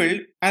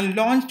assembled and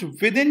launched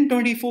within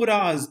 24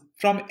 hours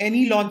from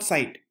any launch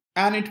site,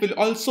 and it will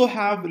also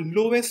have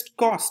lowest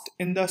cost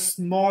in the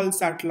small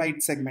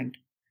satellite segment.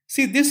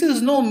 See, this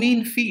is no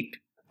mean feat.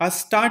 A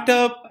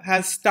startup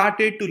has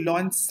started to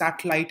launch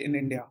satellite in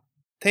India.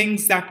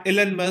 Things that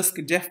Elon Musk,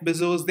 Jeff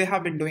Bezos, they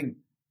have been doing.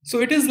 So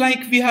it is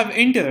like we have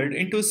entered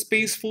into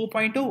space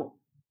 4.0.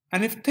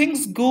 And if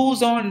things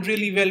goes on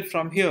really well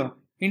from here,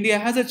 India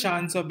has a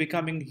chance of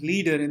becoming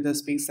leader in the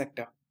space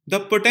sector. The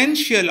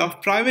potential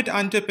of private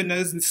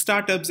entrepreneurs and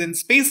startups in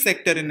space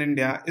sector in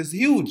India is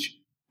huge.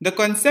 The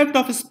concept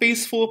of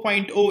Space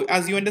 4.0,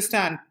 as you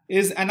understand,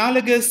 is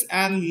analogous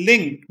and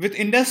linked with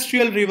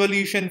Industrial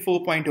Revolution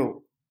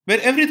 4.0,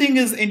 where everything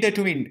is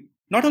intertwined.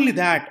 Not only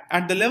that,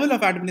 at the level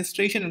of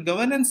administration and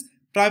governance,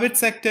 private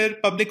sector,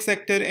 public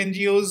sector,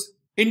 NGOs,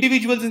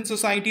 individuals in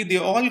society, they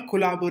all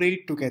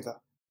collaborate together.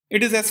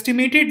 It is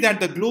estimated that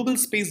the global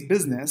space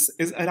business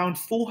is around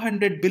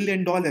 $400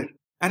 billion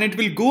and it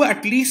will go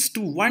at least to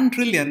 1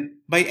 trillion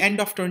by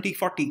end of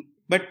 2040.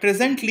 But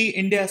presently,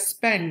 India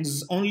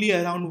spends only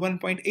around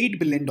 $1.8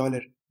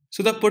 billion.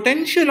 So the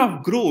potential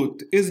of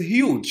growth is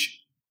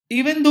huge.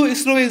 Even though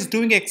ISRO is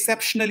doing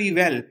exceptionally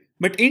well,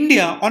 but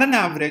India, on an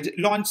average,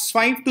 launches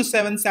 5 to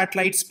 7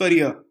 satellites per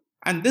year.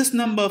 And this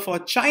number for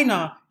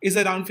China is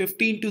around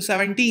 15 to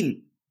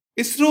 17.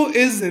 ISRO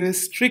is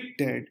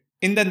restricted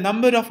in the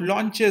number of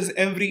launches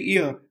every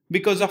year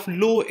because of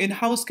low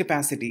in-house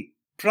capacity.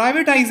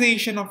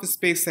 Privatization of the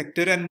space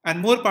sector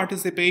and more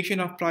participation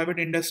of private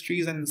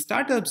industries and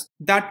startups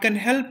that can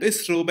help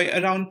ISRO by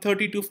around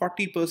 30 to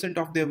 40%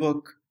 of their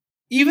work.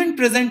 Even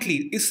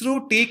presently,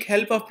 ISRO take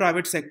help of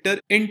private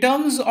sector in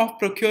terms of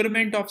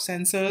procurement of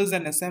sensors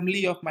and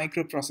assembly of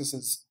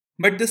microprocessors.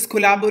 But this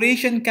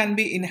collaboration can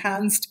be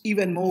enhanced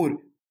even more,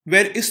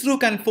 where ISRO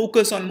can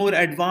focus on more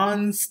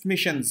advanced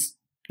missions,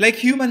 like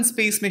human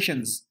space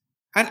missions,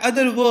 and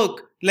other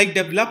work like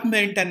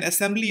development and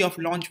assembly of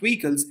launch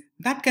vehicles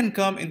that can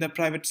come in the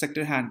private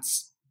sector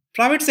hands.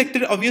 Private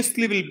sector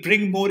obviously will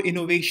bring more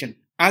innovation,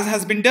 as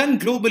has been done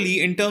globally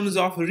in terms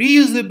of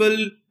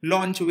reusable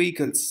launch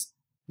vehicles.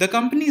 The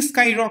company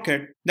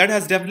Skyrocket that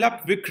has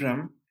developed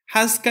Vikram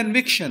has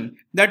conviction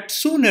that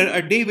sooner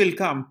a day will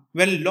come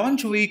when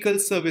launch vehicle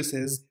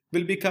services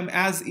will become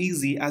as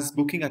easy as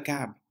booking a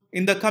cab.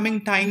 In the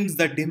coming times,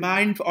 the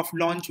demand of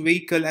launch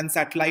vehicle and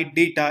satellite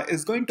data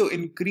is going to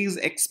increase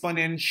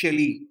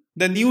exponentially.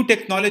 The new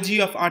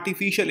technology of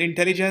artificial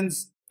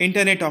intelligence,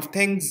 Internet of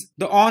Things,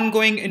 the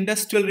ongoing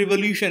Industrial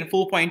Revolution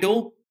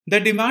 4.0, the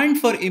demand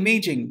for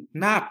imaging,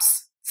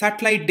 maps,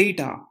 satellite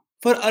data,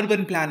 for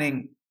urban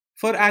planning,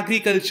 for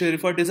agriculture,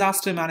 for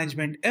disaster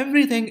management,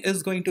 everything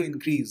is going to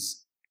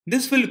increase.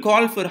 This will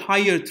call for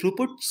higher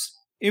throughputs,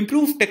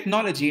 improved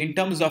technology in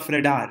terms of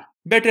radar,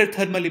 better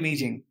thermal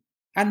imaging,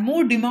 and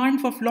more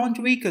demand for launch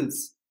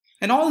vehicles.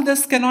 And all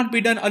this cannot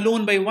be done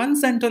alone by one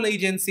central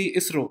agency,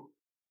 ISRO.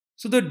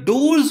 So the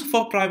doors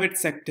for private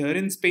sector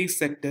in space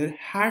sector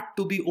had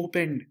to be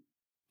opened.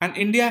 And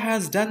India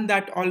has done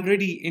that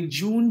already in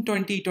June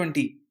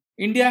 2020.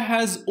 India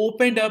has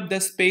opened up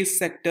the space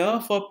sector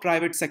for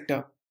private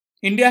sector.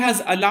 India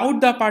has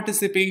allowed the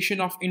participation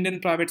of Indian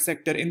private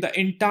sector in the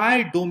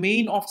entire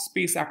domain of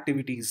space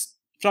activities,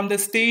 from the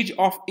stage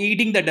of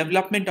aiding the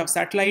development of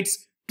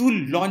satellites to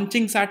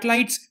launching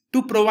satellites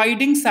to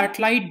providing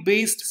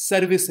satellite-based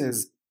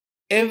services.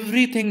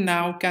 Everything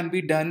now can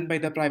be done by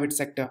the private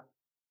sector.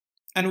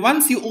 And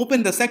once you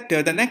open the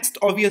sector, the next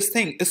obvious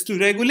thing is to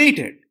regulate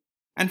it.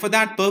 And for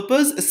that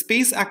purpose,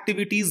 Space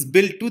Activities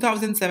Bill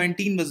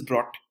 2017 was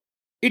brought.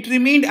 It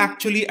remained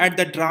actually at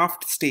the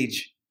draft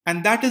stage,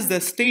 and that is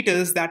the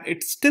status that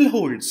it still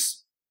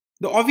holds.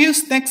 The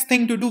obvious next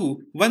thing to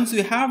do once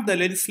you have the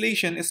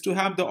legislation is to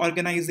have the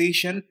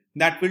organization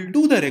that will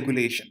do the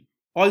regulation.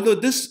 Although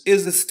this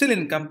is still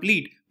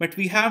incomplete, but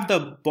we have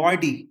the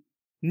body,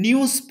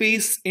 New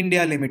Space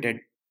India Limited.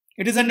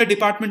 It is under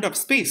Department of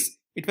Space.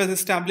 It was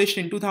established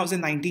in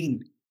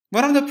 2019.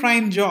 One of the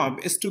prime job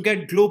is to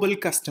get global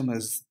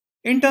customers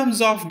in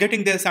terms of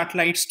getting their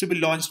satellites to be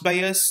launched by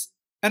us,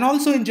 and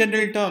also in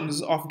general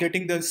terms of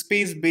getting the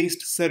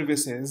space-based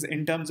services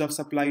in terms of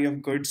supply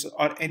of goods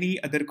or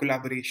any other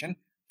collaboration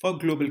for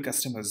global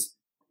customers.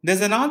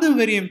 There's another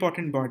very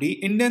important body,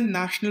 Indian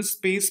National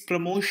Space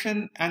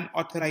Promotion and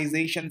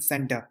Authorization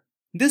Center.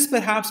 This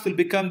perhaps will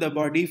become the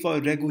body for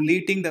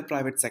regulating the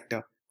private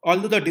sector.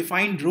 Although the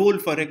defined role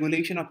for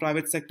regulation of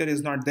private sector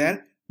is not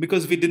there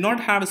because we do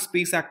not have a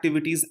Space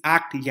Activities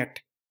Act yet.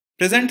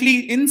 Presently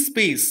in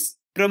space,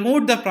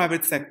 promote the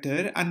private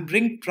sector and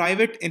bring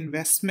private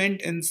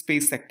investment in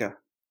space sector.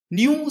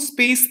 New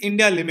Space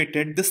India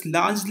Limited, this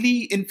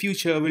largely in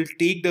future will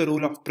take the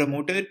role of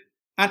promoter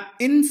and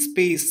in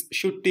space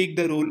should take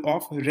the role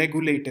of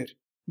regulator.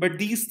 But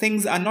these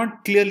things are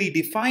not clearly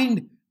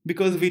defined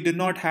because we do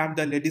not have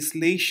the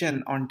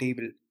legislation on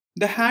table.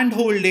 The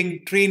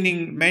hand-holding,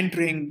 training,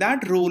 mentoring,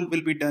 that role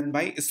will be done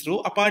by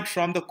ISRO apart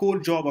from the core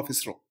job of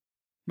ISRO.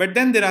 But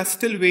then there are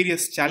still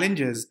various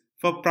challenges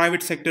for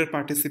private sector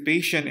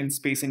participation in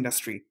space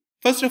industry.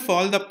 First of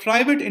all, the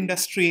private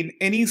industry in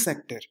any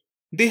sector,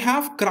 they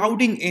have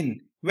crowding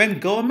in when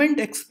government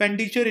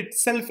expenditure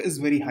itself is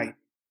very high.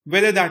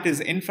 Whether that is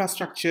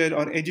infrastructure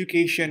or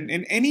education,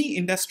 in any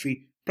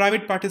industry,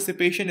 private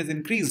participation is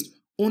increased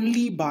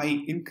only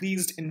by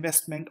increased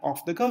investment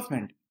of the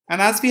government.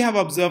 And as we have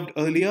observed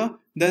earlier,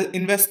 the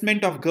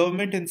investment of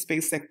government in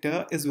space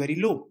sector is very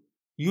low.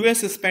 US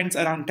spends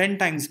around 10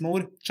 times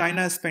more,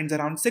 China spends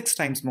around 6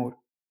 times more.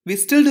 We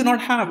still do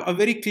not have a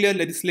very clear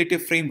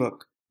legislative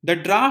framework. The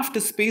draft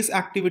Space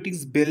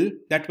Activities Bill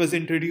that was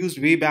introduced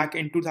way back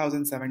in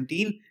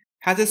 2017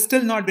 has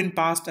still not been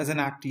passed as an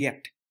act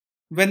yet.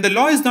 When the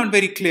law is not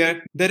very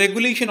clear, the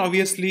regulation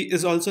obviously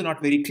is also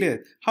not very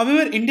clear.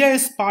 However, India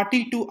is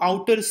party to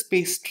Outer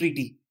Space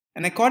Treaty,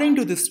 and according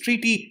to this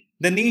treaty,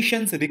 the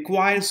nations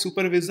require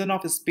supervision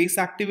of space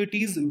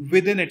activities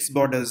within its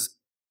borders.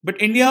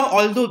 But India,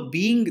 although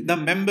being the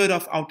member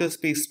of Outer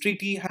Space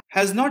Treaty,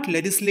 has not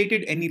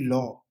legislated any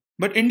law.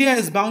 But India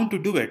is bound to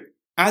do it.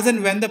 As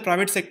and when the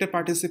private sector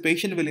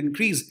participation will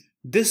increase,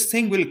 this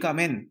thing will come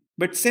in.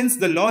 But since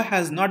the law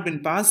has not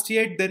been passed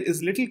yet, there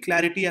is little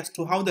clarity as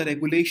to how the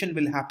regulation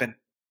will happen.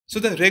 So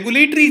the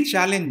regulatory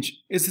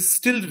challenge is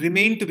still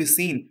remain to be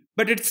seen,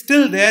 but it's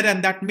still there,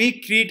 and that may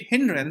create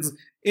hindrance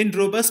in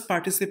robust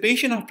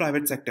participation of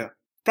private sector.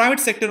 Private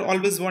sector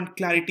always want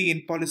clarity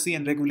in policy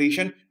and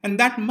regulation, and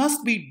that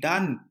must be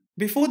done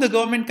before the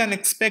government can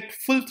expect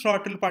full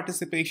throttle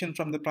participation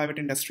from the private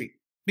industry.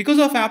 Because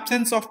of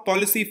absence of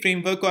policy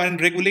framework or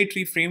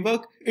regulatory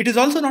framework, it is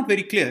also not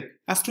very clear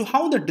as to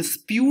how the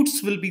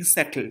disputes will be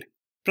settled.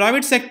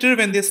 Private sector,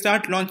 when they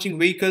start launching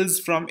vehicles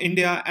from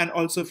India and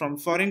also from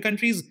foreign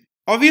countries,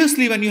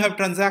 obviously when you have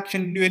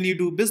transaction, when you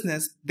do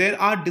business, there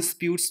are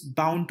disputes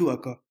bound to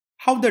occur.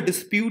 How the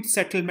dispute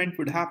settlement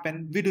would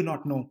happen, we do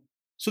not know.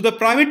 So the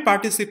private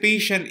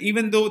participation,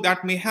 even though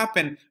that may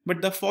happen,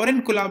 but the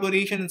foreign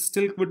collaboration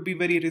still would be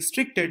very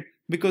restricted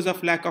because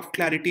of lack of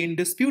clarity in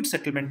dispute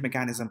settlement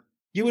mechanism.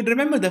 You would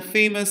remember the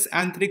famous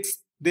Antrix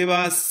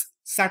Devas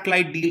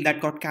satellite deal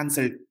that got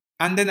cancelled,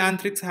 and then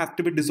Antrix had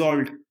to be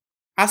dissolved.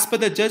 As per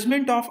the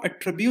judgment of a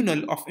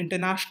tribunal of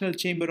International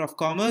Chamber of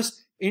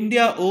Commerce,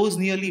 India owes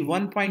nearly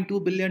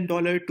 $1.2 billion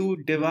to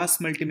Devas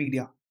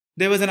Multimedia.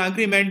 There was an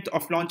agreement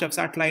of launch of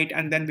satellite,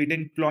 and then we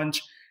didn't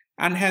launch,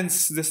 and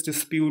hence this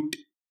dispute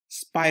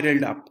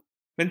spiraled up.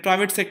 When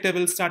private sector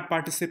will start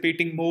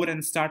participating more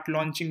and start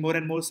launching more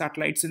and more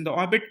satellites in the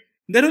orbit,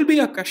 there will be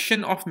a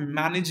question of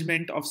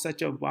management of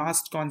such a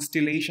vast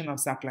constellation of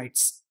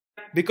satellites.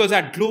 Because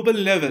at global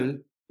level,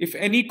 if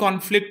any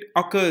conflict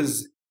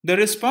occurs, the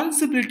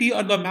responsibility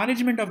or the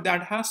management of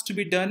that has to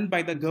be done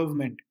by the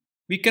government.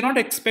 We cannot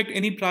expect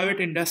any private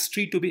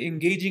industry to be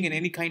engaging in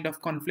any kind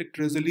of conflict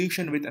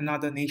resolution with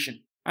another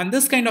nation. And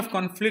this kind of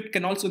conflict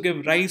can also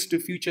give rise to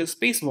future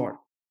space war.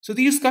 So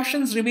these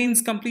questions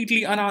remains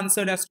completely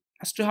unanswered as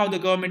to how the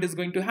government is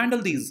going to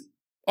handle these.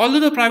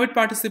 Although the private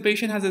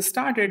participation has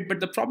started,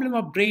 but the problem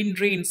of brain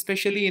drain,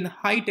 especially in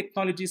high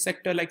technology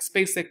sector like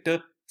space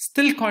sector,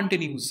 still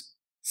continues.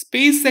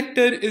 Space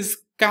sector is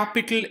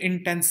capital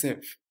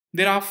intensive.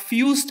 There are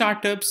few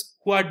startups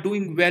who are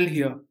doing well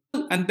here.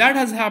 And that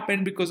has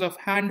happened because of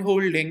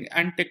hand-holding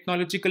and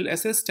technological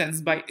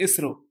assistance by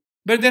ISRO.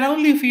 But there are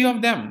only a few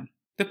of them.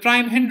 The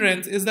prime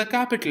hindrance is the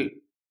capital.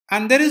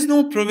 And there is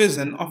no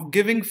provision of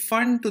giving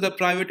fund to the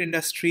private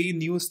industry,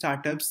 new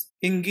startups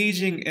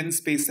engaging in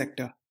space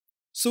sector.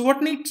 So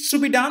what needs to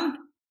be done?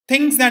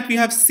 Things that we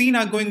have seen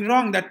are going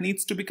wrong that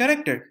needs to be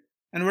corrected.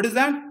 And what is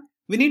that?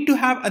 We need to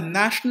have a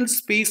national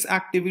space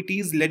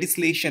activities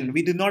legislation.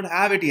 We do not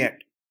have it yet.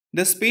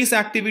 The space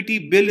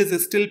activity bill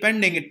is still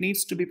pending. It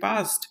needs to be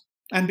passed.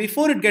 And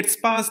before it gets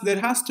passed,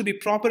 there has to be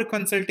proper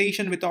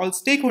consultation with all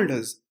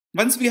stakeholders.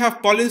 Once we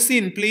have policy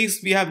in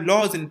place, we have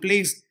laws in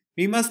place,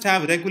 we must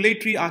have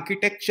regulatory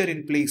architecture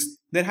in place.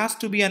 There has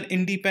to be an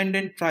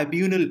independent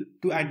tribunal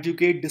to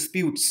adjudicate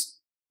disputes.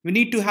 We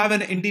need to have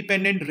an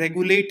independent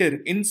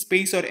regulator in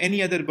space, or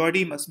any other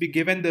body must be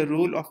given the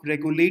role of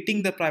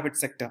regulating the private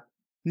sector.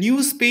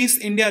 New Space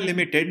India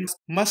Limited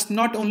must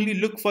not only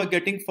look for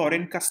getting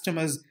foreign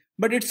customers,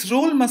 but its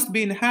role must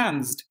be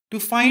enhanced to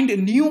find a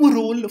new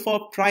role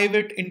for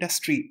private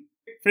industry.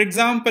 For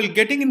example,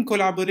 getting in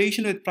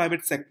collaboration with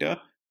private sector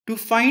to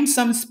find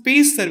some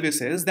space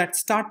services that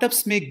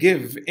startups may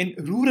give in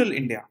rural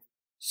India.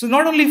 So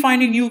not only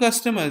finding new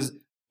customers,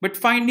 but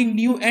finding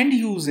new end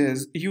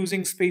users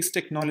using space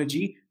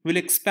technology will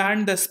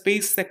expand the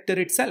space sector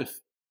itself.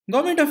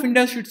 Government of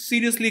India should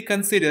seriously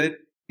consider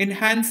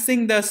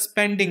enhancing the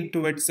spending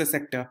towards the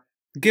sector,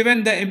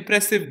 given the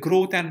impressive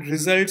growth and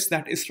results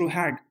that ISRO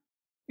had.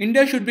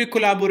 India should be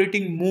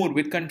collaborating more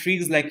with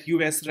countries like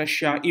US,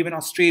 Russia, even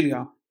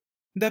Australia.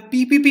 The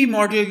PPP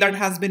model that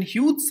has been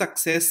huge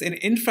success in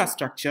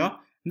infrastructure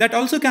that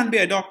also can be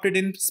adopted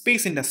in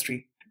space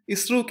industry.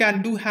 ISRO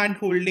can do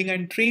hand-holding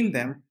and train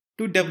them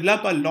to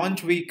develop a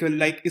launch vehicle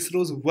like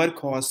ISRO's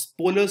workhorse,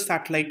 Polar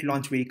Satellite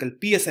Launch Vehicle,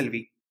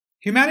 PSLV.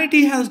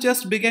 Humanity has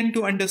just begun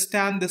to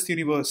understand this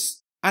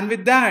universe. And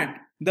with that,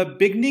 the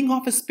beginning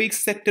of a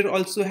space sector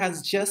also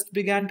has just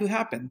begun to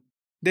happen.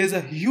 There's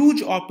a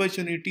huge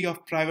opportunity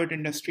of private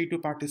industry to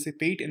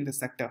participate in this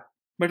sector.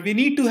 But we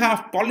need to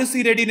have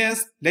policy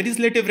readiness,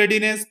 legislative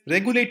readiness,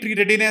 regulatory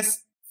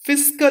readiness,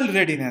 fiscal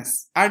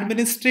readiness,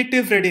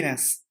 administrative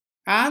readiness,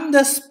 and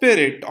the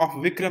spirit of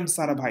Vikram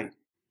Sarabhai.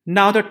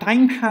 Now the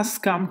time has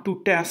come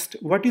to test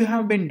what you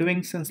have been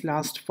doing since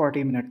last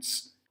 40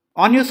 minutes.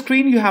 On your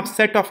screen you have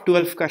set of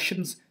 12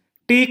 questions.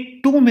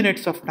 Take 2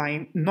 minutes of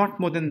time, not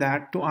more than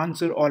that, to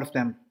answer all of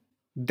them.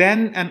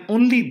 Then and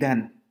only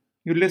then,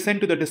 you listen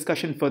to the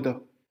discussion further.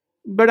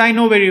 But I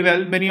know very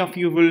well many of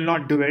you will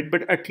not do it,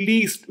 but at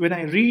least when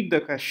I read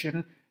the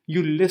question,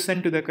 you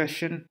listen to the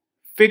question,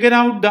 figure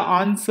out the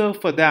answer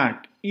for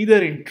that,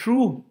 either in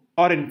true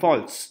or in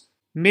false.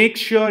 Make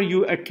sure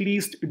you at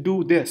least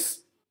do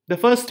this. The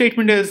first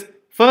statement is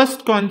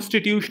first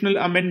constitutional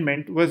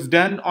amendment was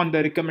done on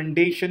the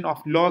recommendation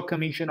of Law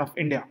Commission of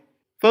India.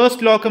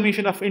 First Law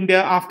Commission of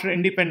India after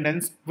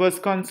independence was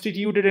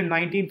constituted in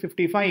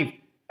 1955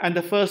 and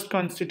the first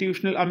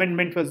constitutional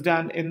amendment was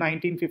done in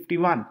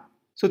 1951.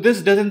 So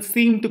this doesn't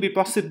seem to be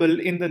possible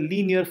in the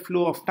linear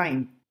flow of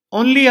time.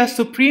 Only a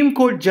Supreme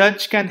Court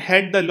judge can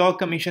head the Law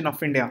Commission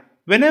of India.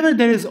 Whenever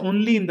there is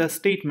only in the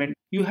statement,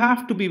 you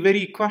have to be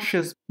very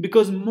cautious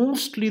because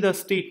mostly the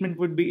statement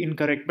would be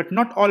incorrect, but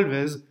not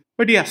always,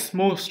 but yes,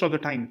 most of the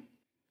time.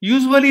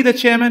 Usually the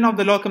chairman of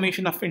the Law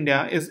Commission of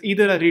India is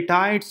either a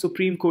retired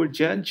Supreme Court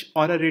judge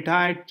or a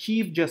retired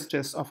Chief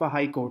Justice of a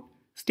High Court.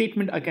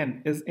 Statement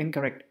again is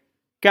incorrect.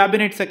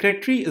 Cabinet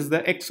Secretary is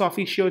the ex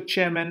officio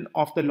chairman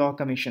of the Law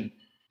Commission.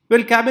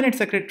 Well, Cabinet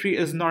Secretary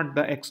is not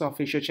the ex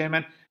officio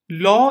chairman.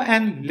 Law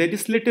and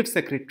Legislative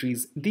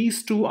Secretaries,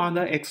 these two are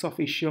the ex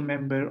officio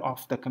member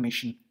of the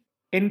Commission.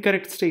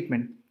 Incorrect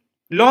statement.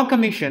 Law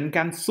Commission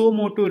can suo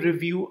motu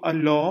review a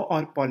law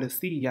or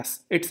policy.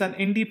 Yes, it's an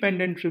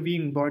independent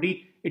reviewing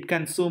body. It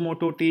can suo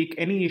motu take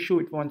any issue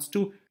it wants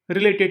to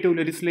related to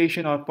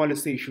legislation or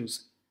policy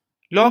issues.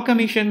 Law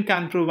Commission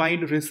can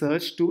provide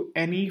research to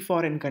any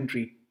foreign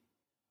country.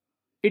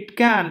 It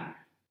can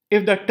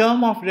if the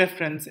term of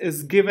reference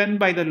is given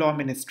by the Law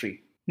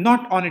Ministry,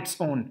 not on its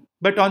own,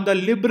 but on the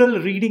liberal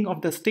reading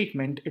of the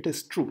statement, it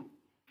is true.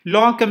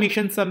 Law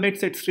Commission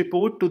submits its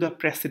report to the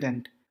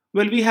President.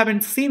 Well, we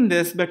haven't seen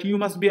this, but you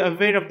must be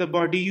aware of the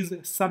bodies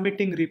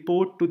submitting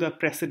report to the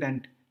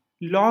President.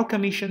 Law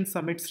Commission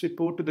submits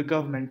report to the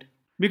government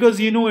because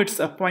you know it's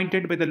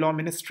appointed by the Law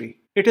Ministry.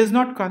 It is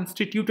not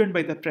constituted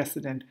by the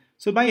President.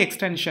 So by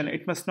extension,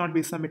 it must not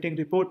be submitting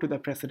report to the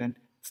President.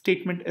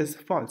 Statement is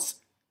false.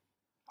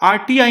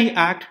 RTI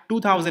Act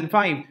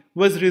 2005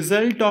 was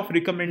result of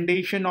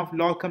recommendation of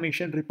Law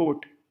Commission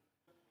report.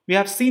 We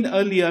have seen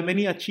earlier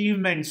many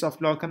achievements of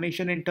Law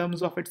Commission in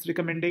terms of its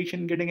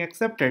recommendation getting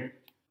accepted.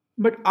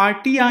 But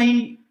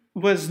RTI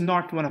was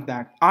not one of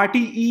that.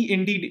 RTE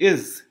indeed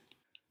is,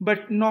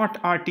 but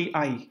not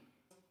RTI.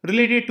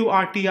 Related to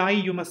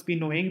RTI, you must be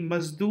knowing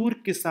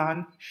Mazdoor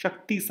Kisan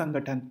Shakti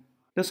Sangathan.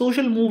 The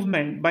social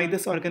movement by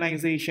this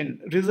organization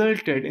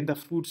resulted in the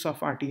fruits of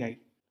RTI.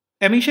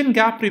 Emission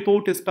gap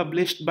report is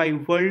published by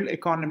World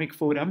Economic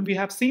Forum. We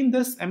have seen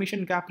this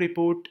emission gap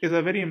report is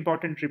a very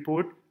important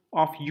report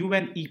of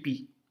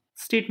UNEP.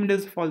 Statement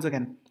is false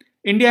again.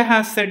 India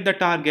has set the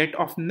target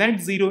of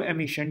net zero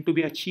emission to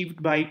be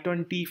achieved by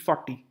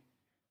 2040.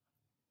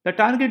 The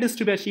target is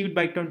to be achieved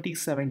by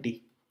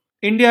 2070.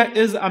 India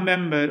is a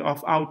member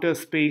of Outer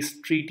Space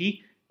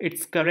Treaty.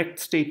 It's correct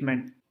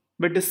statement.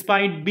 But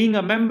despite being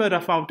a member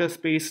of Outer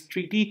Space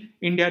Treaty,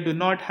 India do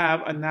not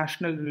have a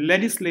national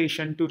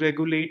legislation to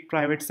regulate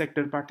private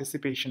sector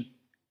participation.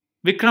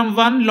 Vikram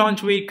 1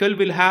 launch vehicle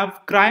will have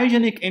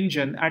cryogenic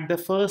engine at the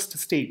first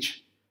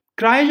stage.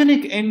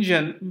 Cryogenic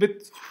engine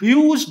with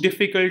huge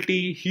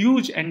difficulty,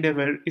 huge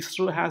endeavor,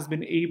 ISRO has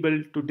been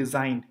able to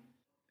design.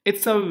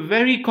 It's a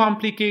very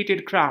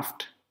complicated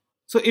craft.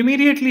 So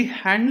immediately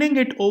handing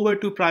it over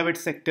to private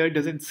sector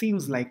doesn't seem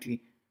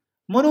likely.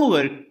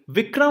 Moreover,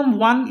 Vikram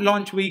 1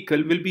 launch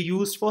vehicle will be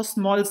used for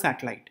small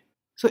satellite.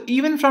 So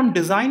even from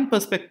design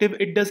perspective,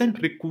 it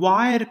doesn't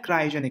require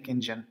cryogenic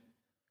engine.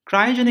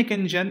 Cryogenic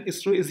engine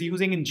ISRO is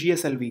using in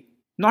GSLV,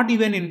 not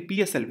even in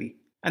PSLV.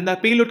 And the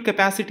payload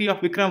capacity of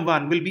Vikram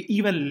 1 will be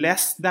even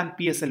less than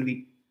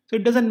PSLV. So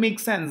it doesn't make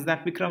sense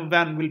that Vikram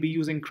 1 will be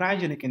using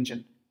cryogenic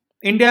engine.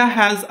 India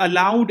has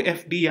allowed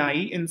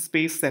FDI in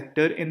space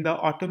sector in the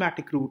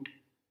automatic route.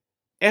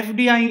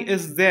 FDI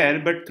is there,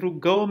 but through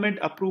government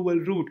approval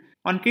route.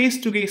 On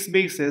case-to-case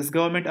basis,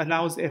 government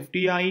allows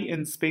FDI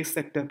in space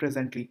sector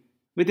presently.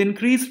 With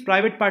increased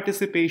private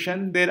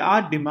participation, there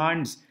are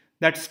demands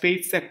that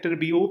space sector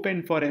be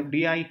open for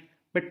FDI,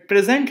 but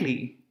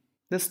presently,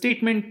 the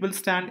statement will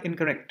stand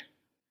incorrect.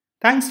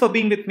 Thanks for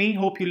being with me.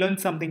 Hope you learned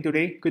something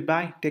today.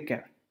 Goodbye. Take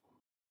care.